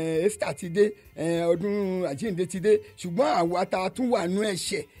Easter ti dé ọdún àjíǹde ti dé ṣùgbọ́n àwa tá a tún wà nú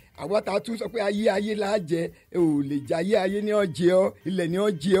ẹ̀ṣẹ̀ àwa tá a tún sọ pé ayé la jẹ ò lè jẹ ayé ní ọjẹ ọ ilẹ̀ ní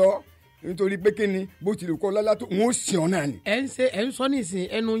ọjẹ ọ nítorí pé kí ni bó tilẹ̀ kọ́ lọ́lá tó wọ́n ó sìn ọ́ náà ni. ẹ ń sọ nísìn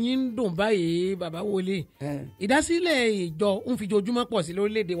ẹnu yín ń dùn báyìí bàbá wọlé ìdásílẹ̀ ìjọ ń fi ojoojúmọ́ pọ̀ sí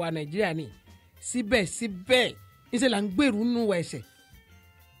lórílẹ̀‐èdè wa Nàìjíríà ni síbẹ̀síbẹ̀ ìṣe là ń gbèrú nù ẹ̀ṣẹ̀.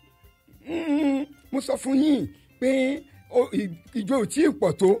 mo sọ fún yín pé ìjọ ò tí ì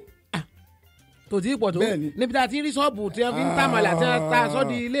pọ̀ tó. kò tí ì pọ̀ tó níbi tá a ti rí ṣọ́ọ̀bù tí wọ́n fi ń tàmàlà tí wọ́n ta sọ́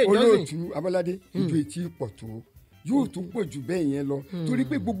di ilé ìjọsìn. olóòtú Abọ́ládé ìjọ ò tí ì pọ̀ tó yóò tún pọ̀ jù bẹ́ẹ̀ yẹn lọ torí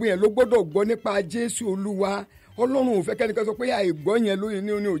pé gbogbo yẹn ló gbọ́dọ̀ gbọ́ nípa Jésù Olúwa Ọlọ́run ò fẹ́ kẹ́nìkan sọ pé àìgbọ́ yẹn lóye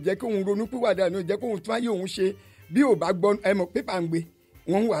ní ò jẹ́ kí òun ronú pìwàdà ní ò jẹ́ kí òun tún ayé òun ṣe bí ò bá gbọ́ ẹ mọ̀ pépà ń gbé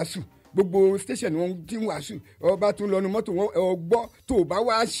wọ́n ń wàásù gbogbo station wọn ti ń wàásù ọba tún lọ́nu mọ́tò wọn ọgbọ́ tó o bá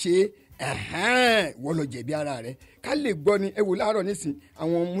wá ṣe wọ́n lọ jẹ̀bi ara rẹ̀ ká lè gbọ́ ni ẹ wò láàárọ̀ nísìn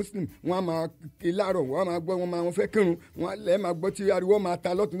àwọn Muslim wọn á máa ké láàárọ̀ wọn á máa gbọ́ wọn fẹ́ kírun wọn lẹ́ẹ̀ máa gbọ́ tí ariwo máa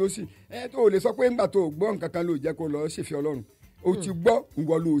ta lọ́tún lọ́sì tó o lè sọ pé ńgbà tó o gbọ́ nǹkan kan ló jẹ́ kó lọ ṣèfẹ́ Ọlọ́run o ti gbọ́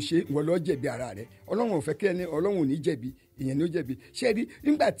ìwọ ló ṣe ìwọ lọ jẹ̀bi ara rẹ̀ Ọlọ́run ò fẹ́ kí ẹni Ọlọ́run ò ní jẹ̀bi ìyẹn ni ó jẹ̀bi ṣé rí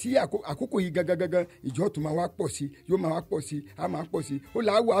nígbà tí àkókò yìí gangan ìjọ tó máa wá pọ̀ sí yóò máa wá pọ̀ sí á máa pọ̀ sí ó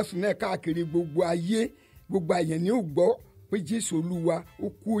là á wàásù náà káàkiri gbogbo ayé gbogbo àyẹ̀ ni ó gbọ́ pé Jésù Olúwa ó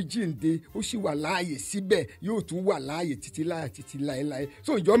kú ó jíǹde ó sì wà láàyè síbẹ̀ yóò tún wà láàyè títí láéláé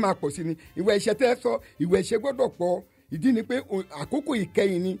so ìjọ máa pọ̀ sí ni ìwà ẹ̀ṣẹ̀ tẹ́ sọ ìwà ẹ̀ṣẹ̀ gbọ́dọ̀ pọ̀ ìdí ni pé àkókò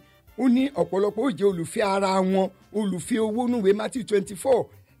ìkẹyìn ni ó ní ọ̀pọ̀lọpọ̀ ó jẹ́ olùfẹ́ ara wọn olùfẹ́ owó núwèé Matthew 24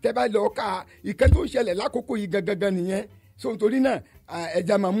 tẹ́ bá lọ ka ìkẹ́ tó ń ṣẹlẹ̀ lákòókò yìí gangan nìyẹn so nítorí náà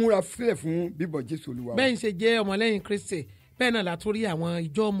ẹja máa múra sílẹ̀ fún bíbọ̀ Jésù Olúwa. bẹ́ẹ̀ ń ṣe jẹ́ ọmọlẹ́yìn Kristi bẹ́ẹ̀ náà látòrí àwọn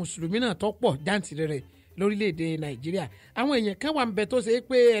ìjọ mùsùlùmí náà tó pọ̀ jáǹtìrẹrẹ lórílẹ̀‐èdè Nàìjíríà àwọn èèyàn kan wà ń bẹ tó ṣe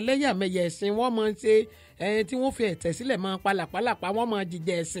pé ẹlẹ́yàmẹ̀yà ẹ̀sìn wọ́n máa ń ṣe tí wọ́n fi ẹ̀tẹ̀ sílẹ̀ máa palàpalàpà wọ́n máa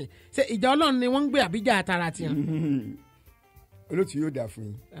jíjẹ ẹ̀sìn ṣe ìjà Ọlọ́run ni wọ́n ń gbé àbíjà àtàrà tiwọn. olóòtú yóò dà fún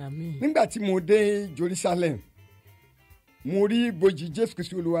yín nígbà tí mo dé Jerusalem mo rí ibojì Jésù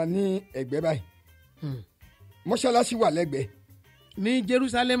Kristi Olúwa ní ẹ̀gbẹ́ báyìí mọ́ṣáláṣí wà lẹ́gbẹ̀ẹ́. ní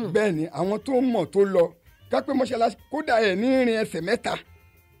Jerusalem. bẹ́ẹ̀ ni àwọn tó mọ̀ tó lọ kápẹ́ mọ́ṣáláṣí kódà ẹ̀ ní ìrìn ẹsẹ̀ mẹ́ta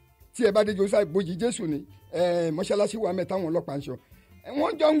tí ẹ bá dé Jerusalem ibojì Jésù ni mọ́ṣáláṣí wà mẹ́ta àwọn ọlọ́pàá ń sọ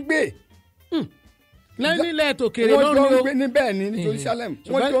wọ́n jọ ń gbé. nílẹ̀ tòkèrè lọ́rùn o wọ́n jọ ń gbé níbẹ̀ ní Jerusalem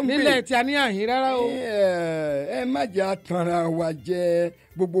wọ́n jọ ń gbé. nílẹ̀ tí a ní àhín rárá o. ẹ má jẹ́ àtànra wa jẹ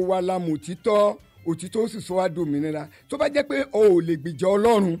gbogbo wa la mọ̀ òtítọ́ òtítọ́ ó sì sọ wá dòmìnira tó bá jẹ́ pé o ò lè gbìjà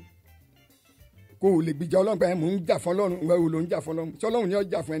Ọlọ́run kó o lè gbìjà Ọlọ́run pé mò ń jà fún Ọlọ́run ìwé wo ló ń jà fún Ọlọ́run tí Ọlọ́run ni ó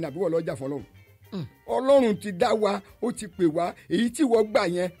jà fún ẹni àbí wọ́n lọ́ọ́ jà fún Ọlọ́run. Ọlọ́run ti dá wa ó ti pè wá èyí tí wọ́n gbà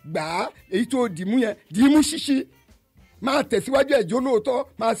yẹn gbà á èyí tó dìímú yẹn dìímú ṣíṣí máa tẹ̀síwájú ẹ̀jọ́ lóòótọ́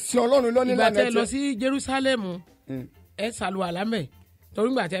máa sin Ọlọ́run lọ́ní lánàá. ìgbà tẹ lọ sí Jerusalem ẹ ṣàlùwàlá mẹ́ torí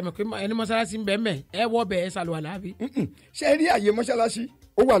ìgbà tẹ mọ̀ pé ẹni mọ́ṣáláṣí ń bẹ mẹ́ ẹ wọ́ bẹ̀ ẹ ṣàlùwàlá bí. ṣé rí àyè mọ́ṣáláṣí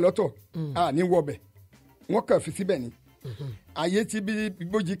ó wà lọ́tọ̀ ní wọ́ bẹ̀ wọ́n kàn fi síbẹ̀ ni àyè ti bí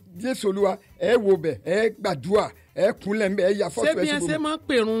ibojì Jésù Olúwa ẹ wo bẹ̀ ẹ gbàdúrà ẹ kúnlẹ̀ ń bẹ̀ ẹ yà fọ́tò ẹ ṣe gbogbo. ṣé bí ẹ ṣe máa ń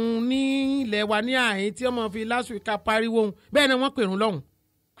pèrún ní ilẹ̀ wa ní àhín tí wọ́n máa fi lásùkà pariwo bẹ́ẹ̀ ni wọ́n pèrún lọ́hùn.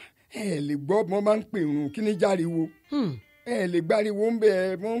 ẹ lè gbọ́ mo máa ń pèrún kí ni járiwo ẹ lè gbáriwo ń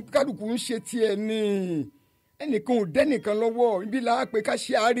bẹ̀ mo kálukú ń ṣe tiẹ̀ ní ẹnìkan ò dẹ́nìkan lọ́wọ́ ibi là á pé ká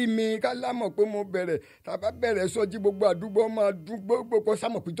ṣe àárí mi ká lámọ̀ pé mo bẹ̀rẹ̀ tàbá bẹ̀rẹ̀ sọ́jí gbogbo àdúgbò máa dúgbò gbogbo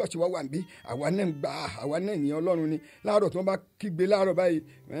sámọ̀ pé jọ́ọ̀ṣì wa wà níbí àwa náà ń gbà àwa náà ní Ọlọ́run ni láàárọ̀ tí wọ́n bá kígbe láàárọ̀ báyìí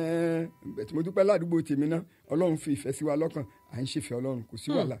tí mo dúpẹ́ ládùúgbò tèmi náà Ọlọ́run fi ìfẹ́ sí wa lọ́kàn à ń ṣèfẹ́ Ọlọ́run kò sí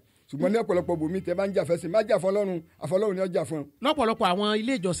wàhálà ṣùgbọ́n ní ọ̀pọ̀lọpọ̀ bòmí tẹ bá ń jà fẹ́ sí má jà fún Ọlọ́run àfọlọ́run ni ó jà fún ọ. lọ́pọ̀lọpọ̀ àwọn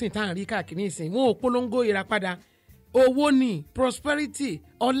ilé ìjọsìn tá à ń rí káàkiri ìsìn wọn ò polongo ìràpadà owó ni prosperity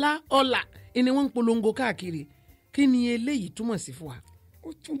ọlá ni wọ́n ń polongo káàkiri kí ni eléyìí túmọ̀ sí fún wa. ó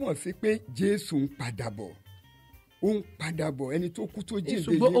túmọ̀ sí pé Jésù ń padà bọ̀ ó ń padà bọ̀ ẹni tó kú tó jíǹde yé.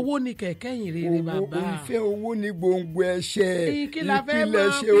 ṣùgbọ́n owó ni kẹ̀kẹ́ yìí rere bàbá. owó ìfẹ́ owó ni gbòǹgbò ẹ̀ṣẹ̀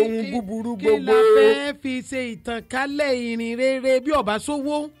ìpilẹ̀ṣẹ̀ ohun búburú gbogbo. kí la fẹ́ fi ṣe ìtànkálẹ̀ ìrìn rere bí ọba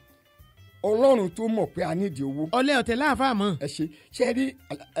sówó. Ọlọ́run tó mọ̀ pé a nídìí owó. ọlẹ́ ọ̀tẹ̀ láàfáà mọ̀. ẹ ṣe rí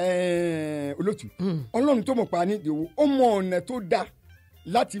olótù Ọlọ́run tó mọ̀ pé a nídìí owó ó mọ ọ̀nà tó dáa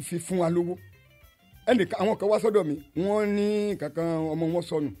láti fi fún wa lówó ẹnìkan àwọn kan wá sọ́dọ̀ mi wọ́n ní kankan ọmọ wọn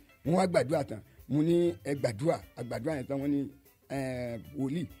sọnù wọ́n wá gbàdúrà tán mo ní ẹ gbàdúrà àgbàdúrà yẹn tán wọ́n ní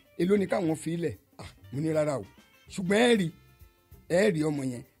wòlíì èló ni káwọn fi ilẹ̀ mo ní rárá o ṣùgbọ́n ẹ rí ọmọ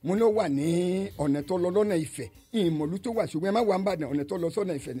yẹn mo ló wà ní ọ̀nà tó lọ lọ́nà Ifẹ̀ ìmọ̀lú tó wà ṣùgbọ́n ẹ má wà ń bàdàn ọ̀nà tó lọ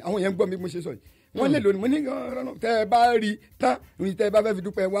sọ́nà Ifẹ̀ ni àwọn yẹn ń gbọ́ mi mo ṣe sọ yìí wọ́n lè lónìí mo ní tẹ́ ẹ bá rí tán ní tẹ́ ẹ bá fẹ́ fi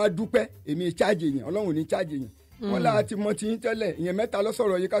dúpẹ́ wá dúpẹ́ èmi chájì yẹn Ọlọ́run ní chájì yẹn wọ́n láà ti mọ ti yín tẹ́lẹ̀ ìyẹn mẹ́ta ló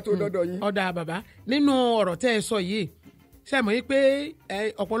sọ̀rọ̀ yìí ká tó dọ́dọ̀ yín. ọ̀dà bàbá nínú ọ̀rọ̀ tẹ́ ẹ sọ yìí sẹ́mọ̀ yìí pé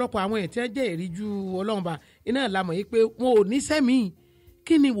ọ̀pọ̀lọpọ̀ àwọn èèyàn tí wọ́n jẹ́ ìríjú Ọlọ́run bá iná làmọ̀ yìí pé wọn ò níṣẹ́ míì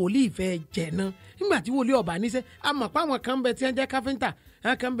kí ni wòlíì fẹ́ jẹ̀ náà nígbà tí wòlíì ọ̀bà níṣẹ́ a mọ̀ pé àwọn kan bẹ tí wọ́n jẹ́ káfíńtà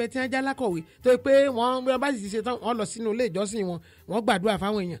àwọn kan bẹ tí wọ́n jẹ́ alákọ̀wé tó yẹ pé wọ́n bá sì ṣe tán wọ́n lọ sínú ilé ìjọsìn wọ́n gbàdúrà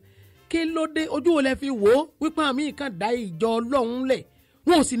fáwọn èèyàn kí ló dé ojú wo lẹ fi wò ó wípé àmì kan dá ìjọ Ọlọ́run lẹ̀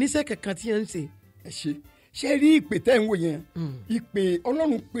wọn ò sì níṣẹ́ kankan tí wọ́n ń ṣe. ẹ ṣe rí ìpè tẹ́ ń wò yẹn ìpè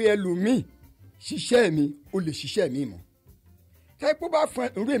Ọlọ́run pé ẹlòmíì ṣiṣẹ́ mi ó lè ṣiṣẹ́ mi mọ́ táìpó bá fún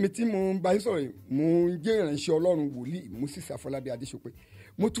irú èmi tí mo ń bá yín sọ̀rọ̀ mo ń jẹ́ ìránṣẹ́ Ọlọ́run wòlíì Moses Afọlábí Adéṣọpé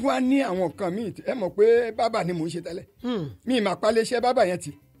mo tún wá ní àwọn nǹkan míì ẹ mọ̀ pé bábà ni mò ń ṣe tẹ́lẹ̀ mi ì máa palẹ̀ iṣẹ́ bábà yẹn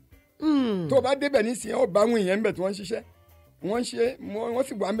ti tó o bá débẹ̀ nísìnyẹn ó bá àwọn èèyàn ń bẹ̀ tí wọ́n ń ṣiṣẹ́ wọ́n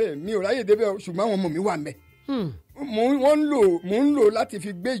sì wà ń bẹ̀ mi ò ráyè débẹ̀ ṣùgbọ́n àwọn ọmọ mi wà ń bẹ̀ mò ń lò láti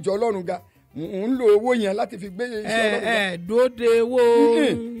fi gbé ìjọ Ọlọ́run ga mò ń lo owó yẹn láti fi gbé iṣẹ́ Ọlọ́run ga. dóde owó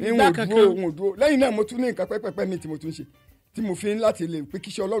ìgbà kankan n ò dúró lẹ́yìn náà mo tún ní nǹkan pẹ́pẹ́pẹ́ mi tí mo tún ṣe tí mo fi ń láti lè pé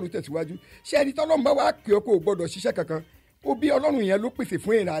kíṣẹ́ Ọlọ́run tẹ̀síwájú ṣé ẹni tọ́lọ́run bá wá pè ọ́ kó o gbọ́dọ̀ ṣiṣẹ́ kankan ó bí Ọlọ́run yẹn ló pèsè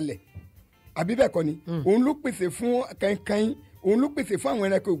fún ìrànlẹ̀ àbí bẹ́ẹ̀ kọ́ ni òun ló pèsè fún kankan òun ló pèsè fún àwọn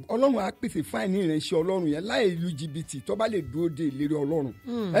ẹranko Ọlọ́run á pèsè fún àìní ìrìnsẹ̀ Ọlọ́run yẹn láì lu jìbìtì tó bá lè dúró de ìlérí Ọlọ́run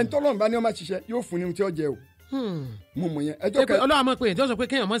ẹni tọ́lọ́run bá ní ó máa ṣiṣẹ́ yóò fún ní ohun tí ó jẹ o mo mọ̀ yẹn ẹjọ́ kẹ Ọlọ́run àmọ́ pé èyí tó sọ pé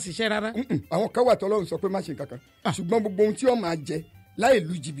kéèyàn má ṣiṣẹ́ rárá. àwọn kan wà tọ́lọ́run sọ pé má ṣe kankan ṣùgbọ́n gbogbo ohun tí ó máa jẹ láì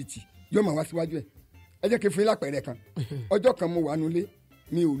lu jìbìtì yóò máa wá síwájú ẹ̀ ẹ jẹ́ kí n fún yín lápẹ̀rẹ̀ kan ọjọ́ kan mo wà nulẹ̀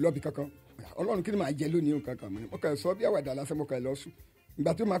mi ò lọ́bi kankan Ọlọ́run kí ni màá jẹ lónìí òun kankan mo kàn sọ bí àwàdà lásán mo kàn lọ sùn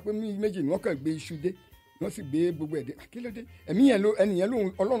ìgbà tó máa pé méjì ni wọ́n kàn gbé iṣu dé wọ́n sì gbé gbogbo ẹ̀ dé kí ló dé ẹni yẹn ló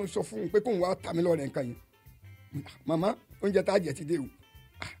Ọlọ́run sọ fún un pé kóun wá ta mi lọ́rẹ̀ nǹkan yẹn màmá oúnjẹ tá a jẹ ti dé o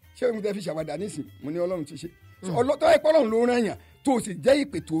ṣé mo tẹ́ fi ṣàwàdà nísìn mo ní Ọlọ́run ti ṣe ọlọ́tọ́ ẹ̀pọ̀ Ọlọ́run ló rán yàn tó o sì jẹ́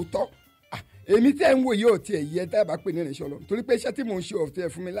ìpè tòótọ́ èmi tẹ́ ń wò yóò tiẹ̀ yẹ tá a bá pè ní ìrìnsẹ̀ Ọlọ́run torí pé iṣẹ́ tí mò ń ṣe ọ̀tẹ̀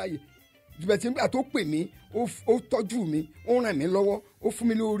fún mi láàyè jùbẹ̀tì nígbà tó pè mí ó tọ́jú mi ó ràn mí lọ́wọ́ ó fún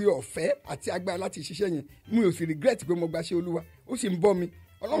mi lórí ọ̀fẹ́ àti agbára láti ṣiṣẹ́ yẹn mi ò sì regret pé mo gbaṣẹ́ Olúwa ó sì ń bọ́ mi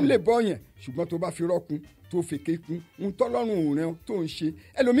Ọlọ́run lè bọ́ yẹn ṣùgbọ́n tó bá fi rọ́kun tó fèké kún ń tọ́lọ́run òun rẹ tó ń ṣe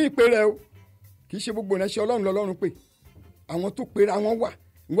ẹlòmíì pé rẹ o kì í ṣe gbogbo ìránṣẹ́ Ọlọ́run lọ́lọ́run pé àwọn tó pera wọn wà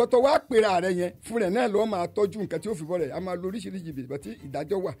ìwọ́n tó wá pera rẹ yẹn fún rẹ náà lọ́ọ́ máa tọ́jú nǹkan tí ó fi bọ́ rẹ̀ a máa lo oríṣiríṣi bìbọ̀ tí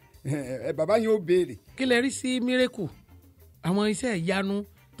ìdájọ́ wà bàbá yẹn ó béèrè. kí lẹ rí sí mírèkù àwọn iṣẹ́ ìyanu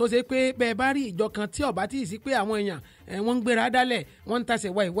tó ṣe pé bẹ́ẹ̀ bá rí ìjọ kan tí ọba tí ì sí pé àwọn èèyàn wọ́n ń gbéra dálẹ̀ wọ́n ń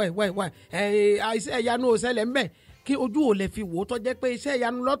tasẹ̀ wáì iṣẹ́ ìyanu ò ṣẹlẹ̀ ńbẹ̀ kí ojú ò lè fi wò ó tó jẹ́ pé iṣẹ́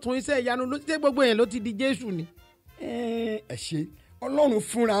ìyanu lọ́tún iṣẹ́ ìyanu ló ṣe gbogbo yẹn ló ti di Jésù ni. ẹ ṣe Ọlọ́run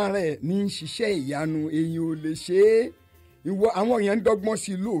fúnra rẹ̀ ní í ṣiṣẹ́ ìyanu èyí ò lè ṣe é ìwọ àwọn èèyàn ń dọ́gbọ́n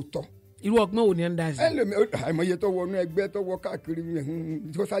sí i lóòótọ́. irú ọgbọ́n wo ni ẹ ń dá sí. àìmọye tó wọnú ẹgbẹ́ tó wọ káàkiri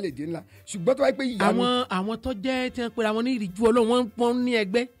tó sálè dé ńlá ṣùgbọ́n tó wáyé pé ìyanu. àwọn tó jẹ́ tí wọ́n pera wọn ní ìrìjú Ọlọ́run wọ́n ní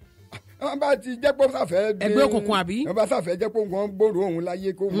ẹgbẹ́. wọ́n bá ti jẹ́ pé sàfẹ́ dé ẹgbẹ́ òkùnkùn àbí. wọ́n bá sàfẹ́ jẹ́ pé wọ́n gbòòrò òun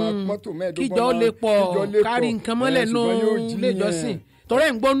láyé kó máa mọ́tò mẹ́ẹ̀ẹ́dógún. kíjọ lè pọ̀ kárí nǹkan mọ́lẹ̀ nù ilé ìjọsìn torí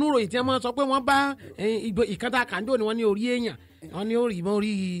ẹ̀ ń gbọ́ núrò ìtí wọ́n sọ pé wọ́n bá ìkàtà kàńjọ́ ni wọ́n ní orí èèyàn wọ́n ní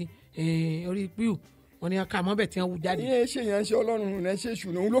orí píù wọ́n ní ká mọ́ bẹ̀ tí wọ́n wú jáde. ìyẹn ṣe yẹn ṣe Ọlọ́run rẹ̀ ṣe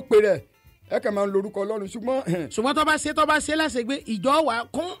ṣùnà òun ló pe rẹ̀ ẹ kàn máa ń lorúkọ Ọlọ́run ṣùgbọ́n tó bá ṣe láṣegbé ìjọ wà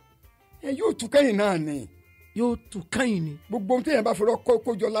kún. yóò tú kẹ́yìn náà ni. yóò tú kẹ́yìn ni. gbogbo ohun téèyàn bá fọwọ́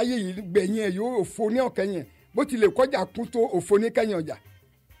kójọ láyé yìí gbẹ̀yìn ẹ̀ yóò òfo ní ọ̀kẹ́yìn bó tilẹ̀ kọjá kún tó òfo ní kẹ́yìn ọjà.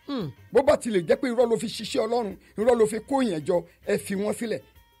 bó bá tilẹ̀ jẹ́ pé irọ́ ló fi ṣiṣẹ́ Ọlọ́run irọ́ ló fi kó yẹn jọ ẹ fi wọ́n sílẹ̀.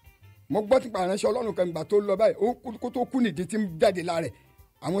 mo gbọ́ tí pàrọ̀ṣẹ́ Ọlọ́run kan gbà tó lọ báyìí kó tó kú nìdí tí ń jáde lára ẹ̀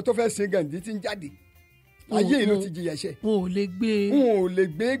àwọn tó fẹ́ sin gàǹdí tí ń jáde ayé yìí ló ti jìyà ẹ̀ṣẹ̀. wọn ò lè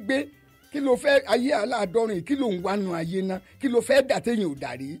gbé kí ló fẹ́ ayé aláàdọ́rin kí ló ń wánu ayé ná kí ló fẹ́ dà téyìn ò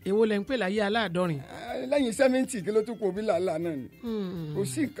dàrí. èwo lẹ ń pè láyé aláàdọ́rin. lẹ́yìn 70 kí ló tún kó bí làálàá náà ni kò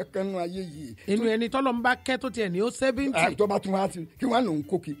sí nǹkan kan nu ayé yìí. inú ẹni tọ́lọ́ ń bá kẹ́ tó tiẹ̀ ní ó 70. tó bá tún wá sí kí wọ́n á lòun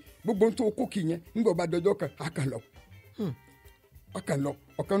kókì gbogbo ohun tó kókì yẹn nígbà bá dọjọ́ kan á kàn lọ.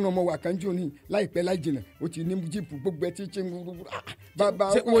 ọ̀kan náà ọmọ wa kan jò ní láìpẹ́ láì jìnnà ó ti ní jíìpù gbogbo ẹ ti ṣe gbogbo.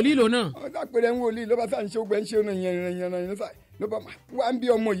 wòlíì ló náà. ọ̀dà péré ń wòlíì ló bá sáà ń ṣe ogbẹ́ ń ṣe ọ̀nà yẹn ló bá wá ń bí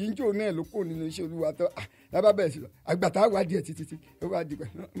ọmọ yìí ń jò náà ló kó nínú iṣẹ́ Olúwa tó lábá bẹ̀rẹ̀ sí lọ àgbàtà wà díẹ̀ títí ó wà dìgbà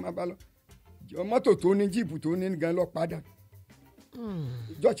má bá lọ mọ́tò tó ní jíìpù tó ní gan lọ padà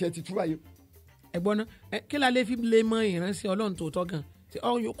jọ́ọ̀ṣì ẹ ti tú báyìí. ẹ̀gbọ́n náà kí la lè fi lè mọ ìránṣẹ́ Ọlọ́run tòótọ́ gan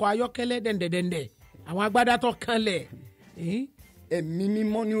ọkọ̀ ayọ́kẹ́lẹ́ dẹ̀ndẹ̀dẹ̀ndẹ̀ àwọn agbádá tó kanlẹ̀. ẹ̀mí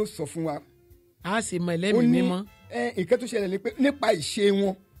mímọ́ ni ó sọ fún wa a sì mọ ẹlẹ́mìí mímọ́. nǹkan tó ṣẹlẹ̀ ni pé nípa ìṣe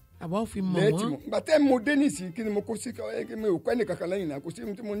wọn àbá fi mọ̀ wọ́n. ìgbà tẹ́ mo dé nísìnyí kí ni mo kó sí mi ò kọ́ ẹnì kankan lẹ́yìn náà kò sí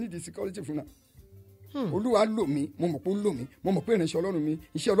tí mo nídìí security fún náà. Olúwa lò mí mo mọ̀ pé ó lò mí mo mọ̀ pé ìrìnsẹ̀ Ọlọ́run mi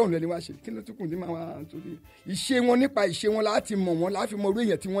iṣẹ́ Ọlọ́run lẹni wá ṣe kí ló tún kù ní máa wá torí ìṣe wọn nípa ìṣe wọn láti mọ̀ wọn láti mọ orí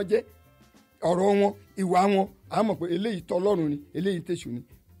èèyàn tí wọ́n jẹ́ ọ̀rọ̀ wọn ìwà wọn à mọ̀ pé eléyìí tọ́ Ọlọ́run ni eléyìí tẹ̀sù ni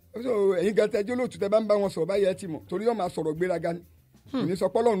ẹ̀yin gan tẹ́jọ́ lóòtú tẹ́ bá ń bá wọn sọ̀rọ̀ báyẹn ti mọ̀ torí wọ́n máa sọ̀rọ̀ gbéraga ni ìní sọ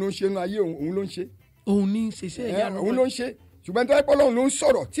pé Ọlọ́run ló ń ṣe inú ayé òun ló ń ṣe. òun ní í ṣe iṣẹ́ ìyanu òun ló ń ṣe ṣùgbọ́n tó yẹ pé Ọlọ́run ló ń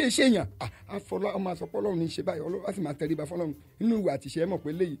sọ̀rọ̀ tí èṣe èèyàn àfọlọ́ ọmọ àsọpọ̀ Ọlọ́run ní í ṣe báyìí Ọlọ́run á sì máa tẹríba fọlọ́run nínú ìwà àtìṣe ẹ mọ̀ pé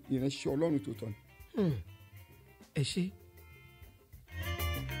eléyìí ìránṣẹ́ Ọlọ́run tó tọ́ ni. ẹ ṣe.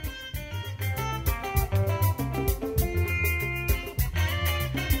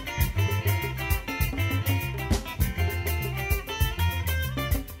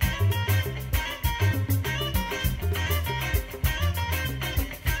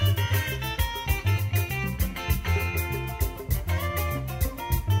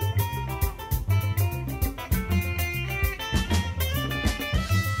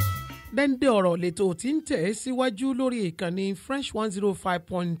 Dẹ́ndé ọ̀rọ̀ lẹ́tọ̀ tí ń tẹ̀ síwájú lórí ìkànnì Fresh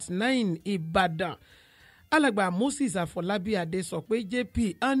 105.9 Ìbàdàn. Alàgbà Moses Àfọlábí Adé sọ pé JP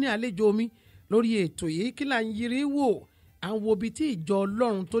á ní àlejò mi lórí ètò yìí kí là ń yiri wò à ń wo ibi tí ìjọ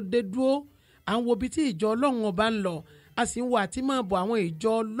Ọlọ́run tó dé dúró à ń wo ibi tí ìjọ Ọlọ́run ọba ń lọ a sì ń wo àti máa bọ̀ àwọn ìjọ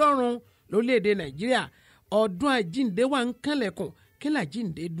Ọlọ́run lórílẹ̀‐èdè Nàìjíríà ọdún àjíǹde wà ń kànlẹ̀kùn kí là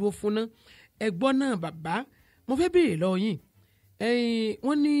jíǹde dúró fún ná ẹgbọ́n náà bàbá mo fẹ́ béèrè lọ yín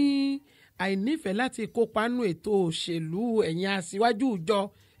wọ́n ní àìnífẹ̀ẹ́ láti kópa nínú ètò òṣèlú ẹ̀yin aṣíwájú ìjọ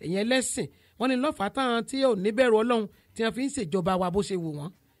ẹ̀yin ẹlẹ́sìn wọ́n ní lọ́fàá táwọn tí ò níbẹ̀rù Ọlọ́run tí wọ́n fi ń ṣèjọba wa bó ṣe wù wọ́n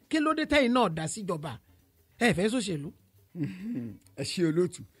kí ló dé tẹ́yìn náà dá síjọba ẹ fẹ́ sòṣèlú. ẹ ṣe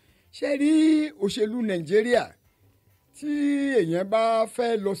olóòtú ṣe rí òṣèlú Nàìjíríà tí èèyàn bá fẹ́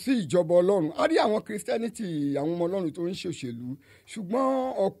lọ sí ìjọba Ọlọ́run á rí àwọn Christianity àwọn ọmọ Ọlọ́run tó ń ṣòṣèlú ṣùgbọ́n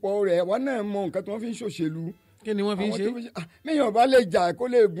ọ̀pọ̀ rẹ̀ wọn náà mọ nǹkan tí wọ́n fi ń ṣòṣèlú kí ni wọ́n fi ń ṣe. míyàn bá lè jà kó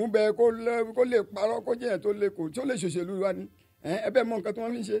lè gún bẹ kó lè parọ́ kó jẹ́ tó lè kó tó lè ṣòṣèlú wa ni ẹbẹ̀ mọ nǹkan tí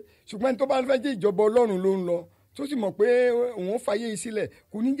wọ́n fi ń ṣe ṣùgbọ́n tó bá fẹ́ jẹ́ ìjọba Ọlọ́run ló ń lọ tó sì mọ̀ pé òun fàyè yìí sílẹ̀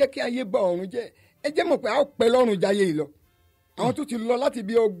kò ní jẹ́ kí ayé bá ọ̀run jẹ́ ẹ jẹ́ mọ̀ pé a ó pẹ́ lọ́run jayé yìí lọ àwọn tó ti lọ láti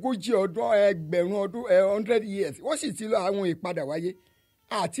bí 40 ọdún ẹgbẹ̀rún ọdún 100 years wọ́n sì ti lọ àwọn ìpadà wáyé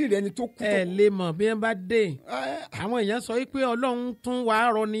àti ìrẹni tó kú. ẹ lè mọ̀ bí wọ́n bá dé àwọn èèyàn sọ wípé Ọlọ́run tún wà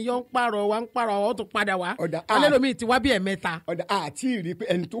á rọ ni yọ ń pààrọ̀ wà ń pààrọ̀ ọ̀ tún padà wá alẹ́ lómi ti wá bí ẹ̀mẹ́ta. ọ̀dà àti ìrí pé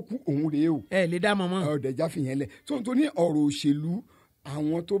ẹni tó kú òun rèé o. ẹ lè dá mọ́ mọ́. ọ̀dà ìjà fi yẹn lẹ̀ tó ní ọ̀rọ̀ òṣèlú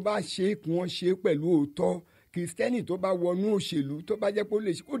àwọn tó bá ṣe é kí wọ́n ṣe é pẹ̀lú òótọ́ Kristẹni tó bá wọnú òṣèlú tó bá jẹ́ pé ó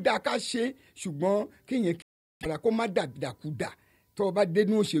lè ṣe ó dáa ká ṣe ṣùgbọ́n kéèyàn kíra kó má dàkúdà tó o bá dé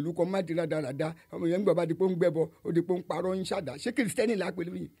ní òṣèlú kan má di rádaràda ọmọ yẹn ń gbọ́ bá di pé ń gbẹ́bọ ó di pé ń parọ́ ń ṣàdá ṣé Kristẹni lápẹ́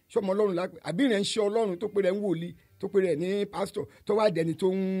lóyìn ṣọmọ Ọlọ́run lápẹ́ àbí rẹ̀ ń ṣe Ọlọ́run tó pé rẹ̀ ń wòlíì tó pé rẹ̀ ní pásítọ̀ tó wá dẹni tó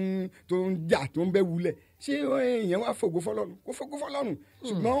ń jà tó ń bẹ́ wulẹ̀ ṣé èèyàn wá fògo fọlọ́run kó fògo fọlọ́run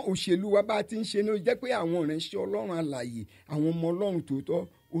ṣùgbọ́n òṣèlú wa bá ti ń ṣe ní ó jẹ́ pé àwọn ìránṣẹ́ Ọlọ́run alààyè àwọn ọmọ Ọlọ́run tòótọ́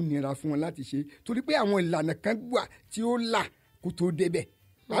ó nira fún wọn láti ṣe torí pé àwọn ìlànà kan wà tí ó là kó tó débẹ̀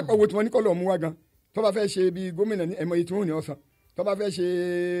àpọ̀wò tí wọ́n ní kọ́ lọ́ọ́ mú wá gan tó bá fẹ́ ṣe bí gómìnà ní ẹ̀mọ́ yìí tí wọ́n ní ọ̀sán tó bá fẹ́ ṣe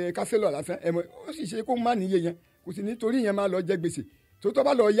kásílọ̀ lásán ẹ̀mọ́ ó sì ṣe kó má níye yẹn kò sì nítorí yẹn máa lọ jẹ gbèsè tó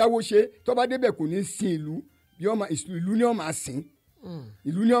bá lọ yáwó ṣe tó bá débẹ̀ kò ní sin ìlú ìlú ni ó máa sìn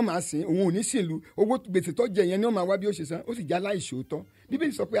ìlú ni ó máa sìn òun ò ní sìn ìlú owó gbèsè tó jẹ yẹn ni ó máa wá bí ó ṣe san ó sì jẹ́ aláìṣòótọ́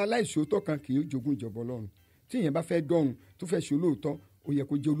Bíbélì sọ pé aláìṣòótọ́ kan kì í jogún ìjọba Ọlọ́run tí èèyàn bá fẹ́ dọ́run tó fẹ́ ṣe olóòótọ́ ó yẹ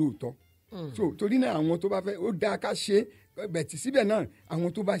kó jẹ́ olóòótọ́ torí náà àwọn tó bá fẹ́ ó dáa ká ṣe bẹ̀tì síbẹ̀ náà àwọn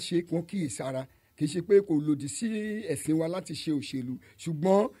tó bá ṣe wọn kíyè sára kì í ṣe pé kò lòdì sí ẹ̀sìn wa láti ṣe òṣèlú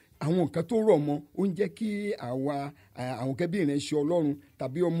ṣùgbọ́n àwọn nǹkan tó rọ̀ mọ́ ó ń jẹ́ kí àwọn kẹ́bí ìránṣẹ́ Ọlọ́run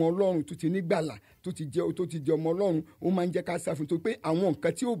tàbí ọmọ Ọlọ́run tó ti nígbàlà tó ti jẹ́ ọmọ Ọlọ́run ó máa ń jẹ́ ká sáfún tó pé àwọn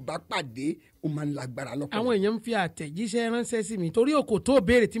nǹkan tí ó bá pàdé ó máa ń lágbára lọ́pọ̀. àwọn èèyàn ń fi àtẹ̀jíṣẹ́ ránṣẹ́ sí mi torí òkò tó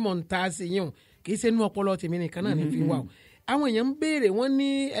béèrè tí mò ń ta sí yín o kì í ṣe inú ọpọlọ tèmi nìkan náà ní fi wà o àwọn èèyàn ń béèrè wọ́n ní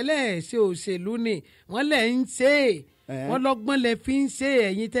ẹlẹ́ẹ̀ṣẹ̀ òṣèlú ni wọ́n lẹ̀ ń ṣe é wọ́n lọ́gbọ́n lẹ fi ń ṣe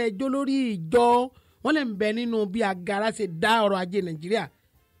ẹ̀yin tẹ́ jó lórí ìjọ wọ́n lè ń bẹ nínú bí agara ṣe dá ọrọ̀ ajé Nàìjíríà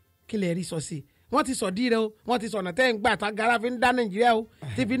kí lè rí sọ sí i wọ́n ti sọ dí rẹ o wọ́n ti sọ̀nà tẹ́ ń gbà tá agara fi ń dá Nàìjíríà o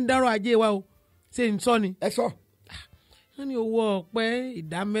tí fi ń dá ọrọ̀ ajé wa o ṣé ń sọ ni. ẹ sọ. wọ́n ní owó ọ̀pẹ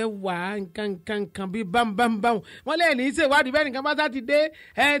ìdámẹ́wàá nǹkan bíi bámbámbám wọ́n lè ní í ṣèwádìí bẹ́ẹ̀ nìkan bá sá ti dé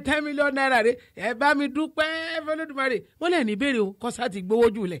 $10 million rè ẹ bá mi dúpẹ́ fẹ́lẹ́dùmarè wọ́n lè ní ìbéèrè o kọ́ sá ti gbowó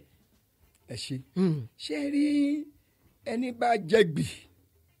jù lẹ̀. ẹ ṣe rí ẹni bá jẹ gbì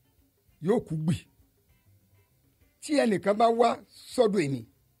yóò kú gbì tí ẹnìkan bá wá sọ́dọ̀ èmi.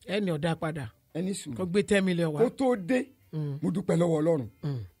 ẹni ọ̀dà padà ẹni sùn kó gbé $10 million wá kó tó dé mo dúpẹ́ lọ́wọ́ Ọlọ́run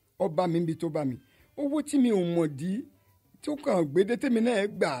ọba mi níbi tó bá mi owó tí mi ò mọ̀ dí tó kàn gbédé tèmi náà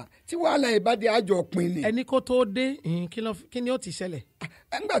gbà tí wàhálà ìbádé àjọ pin ni. ẹni kó tó dé kí ni ó ti ṣẹlẹ̀.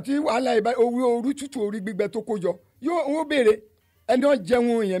 nígbà tí wàhálà ìbádé orí tútù orí gbígbẹ tó kó jọ yóò béèrè ẹni ó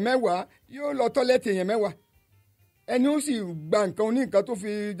jẹun èèyàn 10 yóò lọ tọ́lẹ́tì èèyàn 10 ẹni ó sì gba nǹkan oní nǹkan tó fi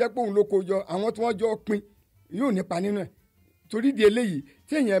jẹ́ pé òun ló kó jọ àwọn tí wọ́n jọ pin yóò nípa nínú ẹ̀ torí di eléyìí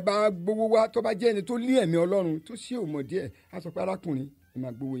tí èèyàn bá gbowó wá tó bá jẹ́ ẹni tó ní ẹ̀mí Ọlọ́run tó sì ò mọ̀ díẹ̀ á sọ pé arákùnrin ẹ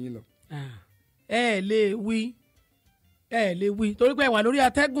máa gbowó yín lọ. ẹ lè wí torí pé ẹ wà lórí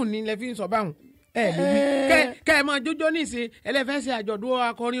atẹ́gùn ni lẹ fi ń sọ báwọn ẹ lè wí kẹ ẹ máa jójó nísìn ẹlẹ́fẹ́ ṣe àjọ̀dún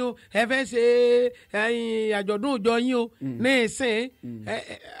akọrin o ẹ fẹ́ ṣe àjọ̀dún òjọ yín o ní ìsìn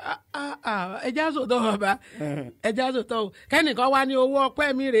ẹjá sòtọ́ bàbá ẹjá sòtọ́ o kẹ́nìkan wá ní owó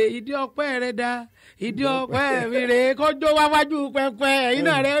ọpẹ́ mi rè ìdí ọpẹ́ rẹ dá ìdí ọpẹ́ mi rè kọjọ́ wá wájú pẹpẹ ẹ̀yin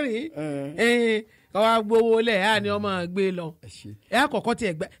náà rẹ́ rí kọ́ wa gbowó lẹ̀ á ní ọmọ gbé lọ ẹ kọ̀kọ́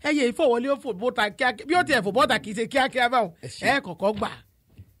tiẹ̀ gbẹ ẹ yẹ ìfọwọ́lé ó fò bọ́ta kíákíá bí ó tiẹ̀ fò bọ́ta kì í ṣe kíákíá báwọn ẹ kọ̀kọ́ gbà.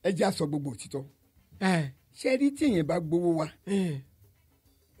 ẹ jẹ́ àsọ gbogbo òtítọ́ ṣé rí tí èèyàn bá gbowó wa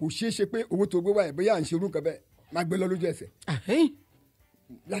kò ṣeé ṣe pé owó tó gbé wá ẹ̀ bóyá à ń ṣe orúkọ bẹ́ẹ̀ máa gbé lọ lójú ẹsẹ̀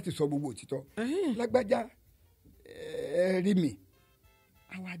láti sọ gbogbo òtítọ́ lágbájá ẹ rí mi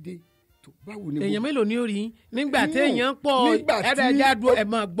àwa dé báwo ni èèyàn mélòó ni ó rí nígbà téèyàn pọ̀ ẹ̀ẹ́dẹ̀ẹ́dẹ́ àdúró ẹ̀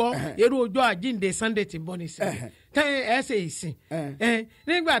máa gbọ́ irú ọjọ́ àjíǹde Sunday ti ń bọ̀ nísìnyí tẹ́yìn ẹ̀ ṣe ìsìn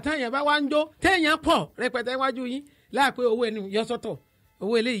nígbà téèyàn bá wá ń jó téèyàn pọ̀ rẹpẹtẹ wájú yín láàpẹ́ owó ẹni yọ sọ́tọ̀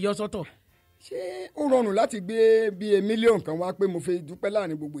owó eléyìí yọ sọ́tọ̀. ṣé ó rọrùn láti gbé bíi mílíọ̀nù kan wá pé mo fẹ́ dúpẹ́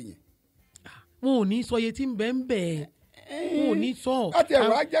láàrin gbogbo yẹn. wọn ò ní sọ iye tí ń bẹ ń bẹ wọn ò ní sọ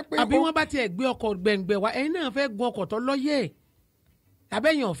àbí wọn bá tiẹ̀ gbé ọkọ̀ gbẹ̀ngbẹ̀ wá ẹ̀yin náà fẹ́ gun ọkọ̀ tó lọ́yẹ̀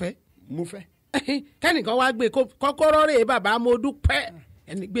abẹ́yìn ọ̀fẹ́. mo fẹ́. kẹ́nìkan wá gbé kọ́kọ́rọ́ rè bàbá mo dúpẹ́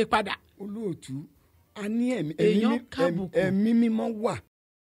ẹni gbé padà. olóòtú a ní ẹ̀mí mímọ́ wà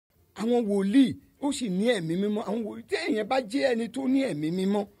àwọn wòlíì ó sì ní ẹ̀mí mímọ́ àwọn wòlíì tí èèyàn bá jẹ́ ẹni tó ní ẹ̀mí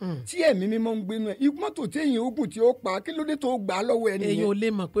mímọ́ tí ẹ̀mí mímọ́ ń gbénu ẹ̀ mọ́tò tí èèyàn ogun tí ó pa kí ló dé tó gbà á lọ́wọ́ ẹni yẹn. èèyàn ò lè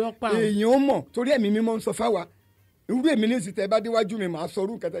mọ̀ pé ó pa àwọn. èèyàn ó mọ̀ torí ẹ̀mí mímọ́ ń sọ fáwa irú èmi ní ìsìtẹ́ bá déwájú mi màá sọ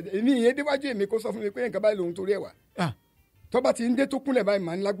orú nǹkan tẹ́jẹ́ èmi ìyẹn déwájú èmi kó sọ fún mi pé nǹkan báyìí lòun torí ẹ̀ wá tọ́ba ti ń dé tó kúnlẹ̀ báyìí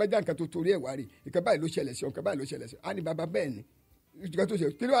màá ń lágbájá nǹkan tó torí ẹ̀ wá rí nǹkan báyìí ló ṣẹlẹ̀ sí nǹkan báyìí ló ṣẹlẹ̀ sí á ní bàbá bẹ́ẹ̀ ni nǹkan tó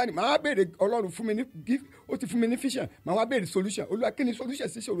ṣẹlẹ̀ kí ló wá ní màá béèrè Ọlọ́run fún mi ní gift ó ti fún mi ní vision màá wá béèrè solution Olúwa kí ni solution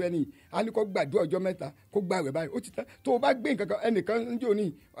sí ìṣòro ẹni á ní kó gbàdúrà ọjọ́ 3 kó gbààwẹ̀ báyìí ó ti tán tó o bá gbé nǹkan kan ẹnìkan ń jò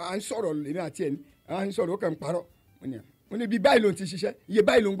ní à ń sọ̀rọ̀ lèmi àti ẹni à ń sọ̀rọ̀ ó kàn ń parọ́ mo ní ibi báyìí ló ń ti ṣiṣẹ́ iye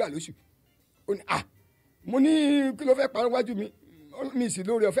báyìí ló ń gbà lóṣù ó ní mo ní kí ló fẹ́ parọ́ wájú mi sì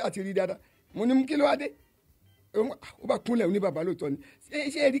lóore ọ̀fẹ́ àti rí dáadáa mo ní kí ló wá dé ó bá kúnlẹ̀ ó ní bàbá lóòótọ́ ni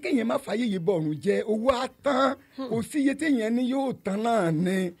ṣé ẹ̀rí kéèyàn má fàyè yìí bọ̀rùn jẹ owó á tán kò sí iye téèyàn ní yóò tán náà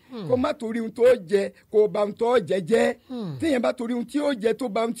ni kó má torí ohun tó jẹ kó bá ohun tó jẹ jẹ téèyàn bá torí ohun tí ó jẹ tó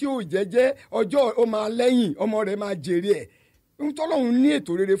bá ohun tí ó jẹ jẹ ọjọ́ ó máa lẹ́yìn ọmọ rẹ̀ máa jèrè ẹ̀ ohun tọ́lọ́run ní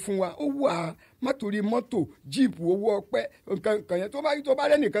ètò rere fún wa ó wà má torí mọ́tò jíìpù owó ọpẹ́ nǹkan yẹn tó bá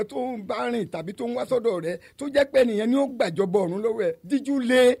rẹ́ nìkan tó ń bá rìn tàbí tó ń wá sọ́dọ̀ rẹ̀ tó jẹ́ pé nìyẹn ni ó gbàjọbọ ọ̀run lọ́wọ́ ẹ̀ díjú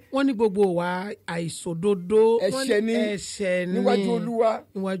lé. wọ́n ní gbogbo wa àìṣòdodo ẹ̀ṣẹ̀ ni níwájú Olúwa.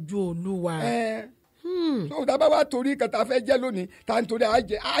 níwájú Olúwa. tó dábàá wá torí kan tá a fẹ́ jẹ́ lónìí tá a ń torí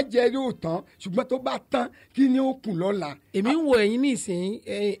àjẹ yóò tán ṣùgbọ́n tó bá tán kí ni ó kù lọ́la. èmi ń wo ẹ̀yin nísìnyí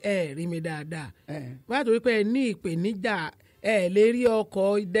ẹ rí mi dáadáa wọ́n á torí pé ẹ ní ìpèníjà ẹ lè rí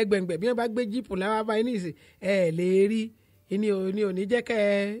ọkọ̀ ìdẹ́gbẹ̀ngbẹ̀ bí wọ́n bá gbé jíìpù láwọn bá yín nísìn ẹ lè rí ní òní jẹ́ kẹ́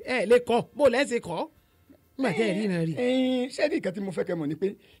ẹ lè kọ́ bó lẹ́sẹ̀ kọ́ nígbà tí ẹ rí náà rí. ṣé rí nǹkan tí mo fẹ́ kẹ́ mọ̀ ni pé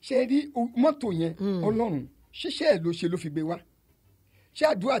ṣé rí mọ́tò yẹn Ọlọ́run ṣíṣẹ́ ẹ̀ ló ṣe ló fi gbé wá ṣé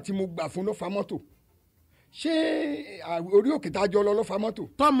àdúrà tí mo gbà fún ló fa mọ́tò ṣé orí òkè tá a jọ lọ ló fa mọ́tò.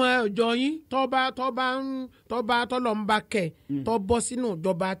 tọmọ ìjọ yín tọ́lọ́ ń bá kẹ̀ tọ́ bọ́ sínú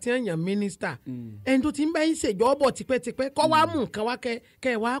ìjọba tí ń yàn mínísítà ẹni tó ti ń bá yín ṣèjọ́bọ̀ tipẹ́tipẹ́ kọ́ wá mú nǹkan wá kẹ́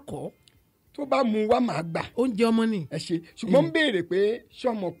ẹ wá kọ́. tó bá mú wá màá gbà. oúnjẹ ọmọ ni. ẹ ṣe ṣùgbọ́n ń béèrè pé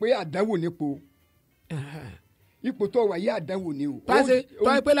sọmọ pé àdánwò nípo ipò tó wà yí àdánwò ni o. pàṣẹ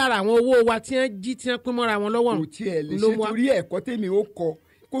tọ́ ẹ pé lára àwọn owó wa tí wọ́n jí tí wọ́n pín mọ́ra wọn lọ́wọ́ kò tiẹ̀ lè ṣe torí ẹ̀kọ́ tèmi ó kọ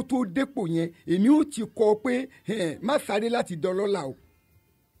kó tó dépò yẹn èmi ò ti kọ pé má sáré láti dọlọ́lá o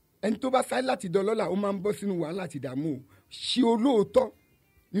ẹni tó bá sáré láti dọlọ́lá ó máa ń bọ́ sínú wàhálà àti ìdààmú o ṣe olóòótọ́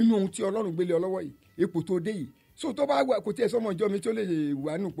nínú ohun tí Ọlọ́run gbélé ọlọ́wọ́ yìí ipò tó dé yìí so tó bá wà kò tiẹ̀ sọmọ ìjọ mi tí ó lè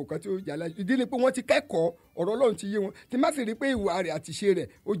wà nù pò kan tí ó jẹ́ aláìṣòótọ́ ìdí ni pé wọ́n ti kẹ́kọ̀ọ́ ọ̀rọ̀ Ọlọ́run ti yé wọn tí má sì rí pé ìwà rẹ̀ àti ṣe rẹ̀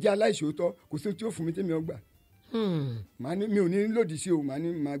ó jẹ́ aláìṣòótọ́ kò sí tí ó fún mi tí mi ò gbà mi ò ní lòdì sí o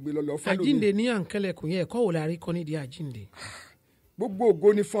màá gbé lọ fẹ́ lómi. àjínde ní àǹkẹ́lẹ̀kùn yẹn ẹ̀kọ́ wò la rí kọ́ nídìí àjínde. gbogbo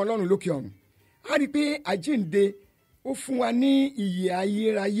ògo ni fún Ọlọ́run lókè ọ̀run a rí i pé àjínde ó fún wa ní ìyè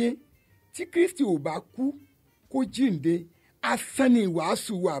ayérayé tí Kristi ò bá kú kó jíǹde asán ni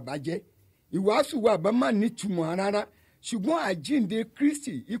ìwàásù wa àbájẹ́ ìwàásù wa àbá má nítumọ̀ rárá ṣùgbọ́n àjíǹde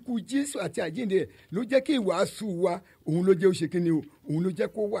Kristi ikú Jésù àti àjíǹde rẹ̀ ló jẹ́ kí ìwàásù wa òun ló jẹ́ ó ṣe kí ni o òun ló jẹ́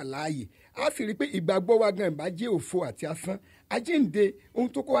kó wà láàyè a sì rí i pé ìgbàgbọ́ wa gan ìbá jẹ́ òfo àti asán àjíǹde ohun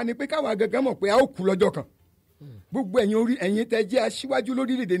tó kọ́ wa ni pé káwa gangan mọ̀ pé a ó kú lọ́jọ́ kan gbogbo ẹ̀yin tẹ́ jẹ́ aṣíwájú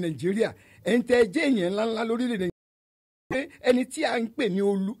lórílẹ̀‐èdè Nàìjíríà ẹ̀yin tẹ́ jẹ́ èèyàn ńláńlá lórílẹ̀‐èdè Nàìjíríà ẹni tí a ń pè ní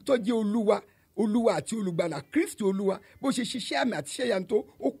tó jẹ́ olúwa àti olùgbàlà Kristi olúwa bó ṣe ṣiṣẹ́ àmì àti iṣẹ́ ìyanu tó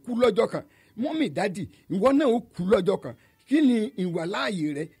ó kú lọ́jọ́ kan mọ́mì dádì ìwọ náà ó kú lọ́jọ́ kan kí ni ìwàláàyè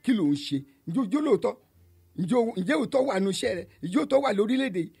rẹ kí ló ń ṣe ǹjẹ́ lóòótọ́ ǹjẹ́ òótọ́ wà nù iṣẹ́ rẹ ǹjẹ́ òótọ́ wà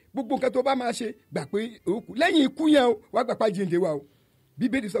lórílẹ̀‐èdè gbogbo nǹkan tó bá máa ṣe gbà pé ó kú lẹ́yìn ikú yẹn o wàá gbà pa jíǹde wa o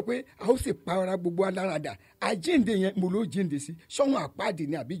bíbélì sọ pé a ó sì pa ara gbogbo aláradà àjíǹde yẹn mo ló jíǹde sí sọ́wọ́n àpáàdì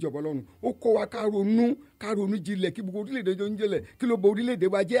ní àbíjọba ọlọ́run ó kọ́ wa ká ronú jinlẹ̀ kí gbogbo orílẹ̀-èdè tó ń jẹlẹ̀ kí ló bo orílẹ̀-èdè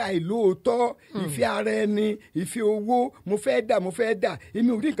wa jẹ́ àìlóòótọ́ ìfẹ́ ara ẹni ìfẹ́ owó mo fẹ́ dà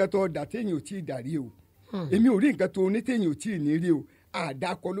èmi ò rí nǹkan tó dà téèyàn ò tí ì dà rí o èmi ò rí nǹkan tó ní téèyàn ò tí ì ní rí o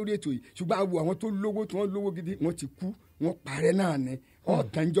àdàkọ lórí ètò yìí ṣùgbọ́n àwọ̀ àwọn tó lówó tí wọ́n lówó gidi wọ́n ti kú wọ́n parẹ́ náà ní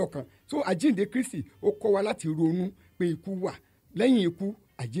ọ̀tànjọ́ kan tó àjíǹde Kristi ó kọ́ wa láti ronú pé ikú wà lẹ́yìn ikú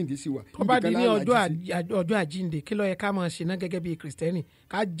àjíǹde sí wa. tó bá di ní ọjọ́ àjíǹde kí ló yẹ ká máa ṣe ná gẹ́gẹ́ bíi kìrìsìtẹ́nì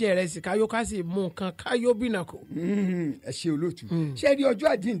ká jẹ ìrẹsì káyó ká sì mú nǹkan káyó bìnà kò. ẹ ṣe olóòtú ṣé rí ọjọ́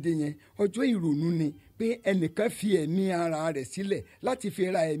àjíǹde yẹn ọjọ́ ìrònú ni pé ẹnìkan fi ẹ̀mí ara rẹ̀ sílẹ̀ láti fi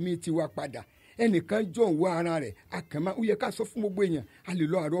ra ẹ̀mí tiwa padà ẹnìkan jọ̀wọ́ ara rẹ̀ àkànmá ó yẹ ká sọ fún gbogbo èèyàn a lè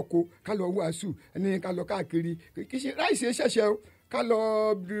lọ àrọ́kọ ká lọ wàásù ẹni ká lọ káàkiri kì í ṣe ráìsì ṣẹ̀ṣẹ̀ o ká lọ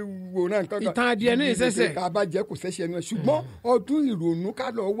wòran nǹkan kan ìtàn adìẹ ní ìṣẹ̀ṣẹ̀ ká bá jẹ́ kò ṣẹ̀ṣẹ̀ náà ṣùgbọ́n ọdún ìrònú ká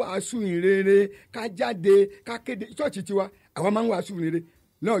lọ wàásù ìrere ká jáde ká kéde ṣọ́ọ̀ṣì tiwa àwa máa ń wàásù ìrere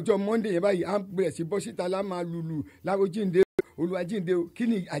lọ́jọ́ Monday yẹn báyìí à ń bẹ̀rẹ̀ sí bọ́ síta lá máa lùlù láwòjíǹde olùwàjíǹde kí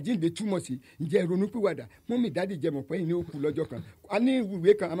ni àjíǹde túmọ̀ sí ǹjẹ́ ronúpìwàdà mọ́mì dádì jẹmọ̀ pé ìní òkú lọ́jọ́ kan a ní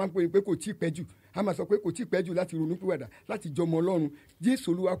ìwé kan a máa ń pè pé kò tí ì pẹ́ jù a máa sọ pé kò tí ì pẹ́ jù láti ronúpìwàdà láti jọmọ Ọlọ́run Jésù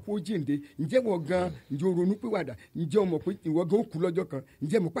Olúwa kú ó jíǹde ǹjẹ́ wọ́n gan ǹjẹ́ o ronúpìwàdà ǹjẹ́ o mọ̀ pé ìwọ gan ó kú lọ́jọ́ kan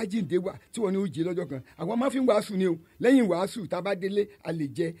ǹjẹ́ mọ̀ pé jíǹde wà tí wọ́n ní ó jí lọ́jọ́ kan àwọn máa fi ń wàásù ni o lẹ́yìn wàásù tá a bá délé a lè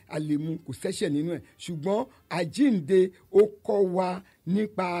jẹ a lè mu kò sẹ́ṣẹ̀ nínú ẹ̀ ṣùgbọ́n àjíǹde ó kọ́ wa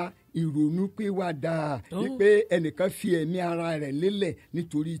nípa ìrònúpìwàdà wípé ẹnìkan fi ẹ̀mí ara rẹ̀ lélẹ̀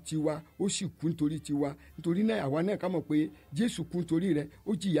nítorí tiwa ó sì kú nítorí tiwa nítorí náà àwa náà ká mọ̀ pé Jésù kú nítorí rẹ̀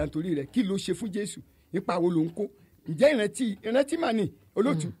ó jìyà nítorí rẹ̀ kí ló ṣe fún Jésù ipa wo ló ń kó ǹjẹ́ ìrántí mà ní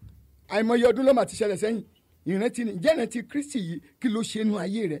olóòtú àìmọye ọdún ló mà ti ṣẹlẹ̀ sẹ́yìn ìrántí ni ǹjẹ́ ìrántí Kristi yìí kí ló ṣe nu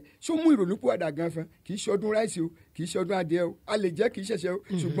ayé rẹ̀ ṣó mú ìrònúpìwàdà gan fún kì í ṣe ọdún ráìsì o kì í ṣe ọdún adìẹ o a lè jẹ́ kì í ṣẹ̀ṣẹ̀ o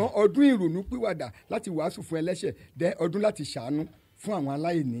ṣùgbọ́n ọdún ìrònúpìwàdà láti wàásù fún ẹlẹ́ṣẹ̀ dẹ́ ọdún láti ṣàánú fún àwọn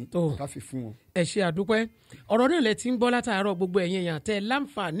aláìní ká fi fún wọn. ẹ ṣe àdúpẹ́ ọ̀rọ̀ náà lẹ ti ń gbọ́ látàárọ̀ gbogbo ẹ̀yin èèyàn tẹ́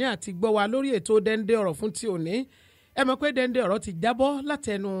láǹfààní àti gbọ́ wa lórí ètò dẹ́ndé ọ̀rọ̀ fún ti òní ẹ mọ̀ pé dẹ́ndé ọ̀rọ̀ ti jábọ́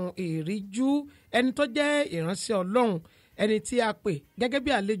látẹnu ìríjú ẹni tó jẹ́ ìránṣẹ́ Ọlọ́run ẹni tí a pè gẹ́gẹ́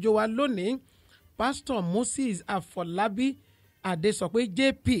bí àlejò wa lónìí Pastor Moses Afọlábí Adésọpé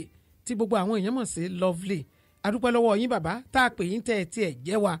JP tí gbogbo àwọn èèyàn mọ̀ sí Lovely adúpẹ́ lọ́wọ́ yín bàbá tá a pè yín tẹ́ ẹ tí ẹ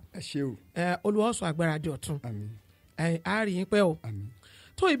jẹ́ wa ẹ ṣé o Olúwa sọ agbára di ọ̀tun àmín àárín yín pẹ́ o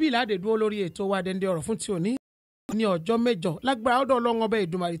tó ibi ìlàdè dúró lórí ètò wa dẹ́ndé ọ̀rọ̀ fún ti òní ní ọjọ́ mẹ́jọ lágbára ọ̀dọ̀ Ọlọ́run ọba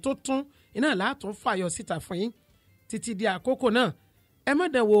Èdùmàrè tó tún iná látún fàyọ síta fún yín títí di àkókò náà ẹ má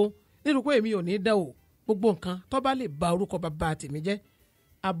dẹ̀ wo nínú pé èmi ò ní dẹ̀ o gbogbo nǹkan tó bá lè ba orúkọ bàbá tèmi jẹ́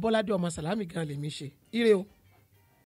Abọ́ládé ọmọ Sàlámì gan lèmi ṣe ire o.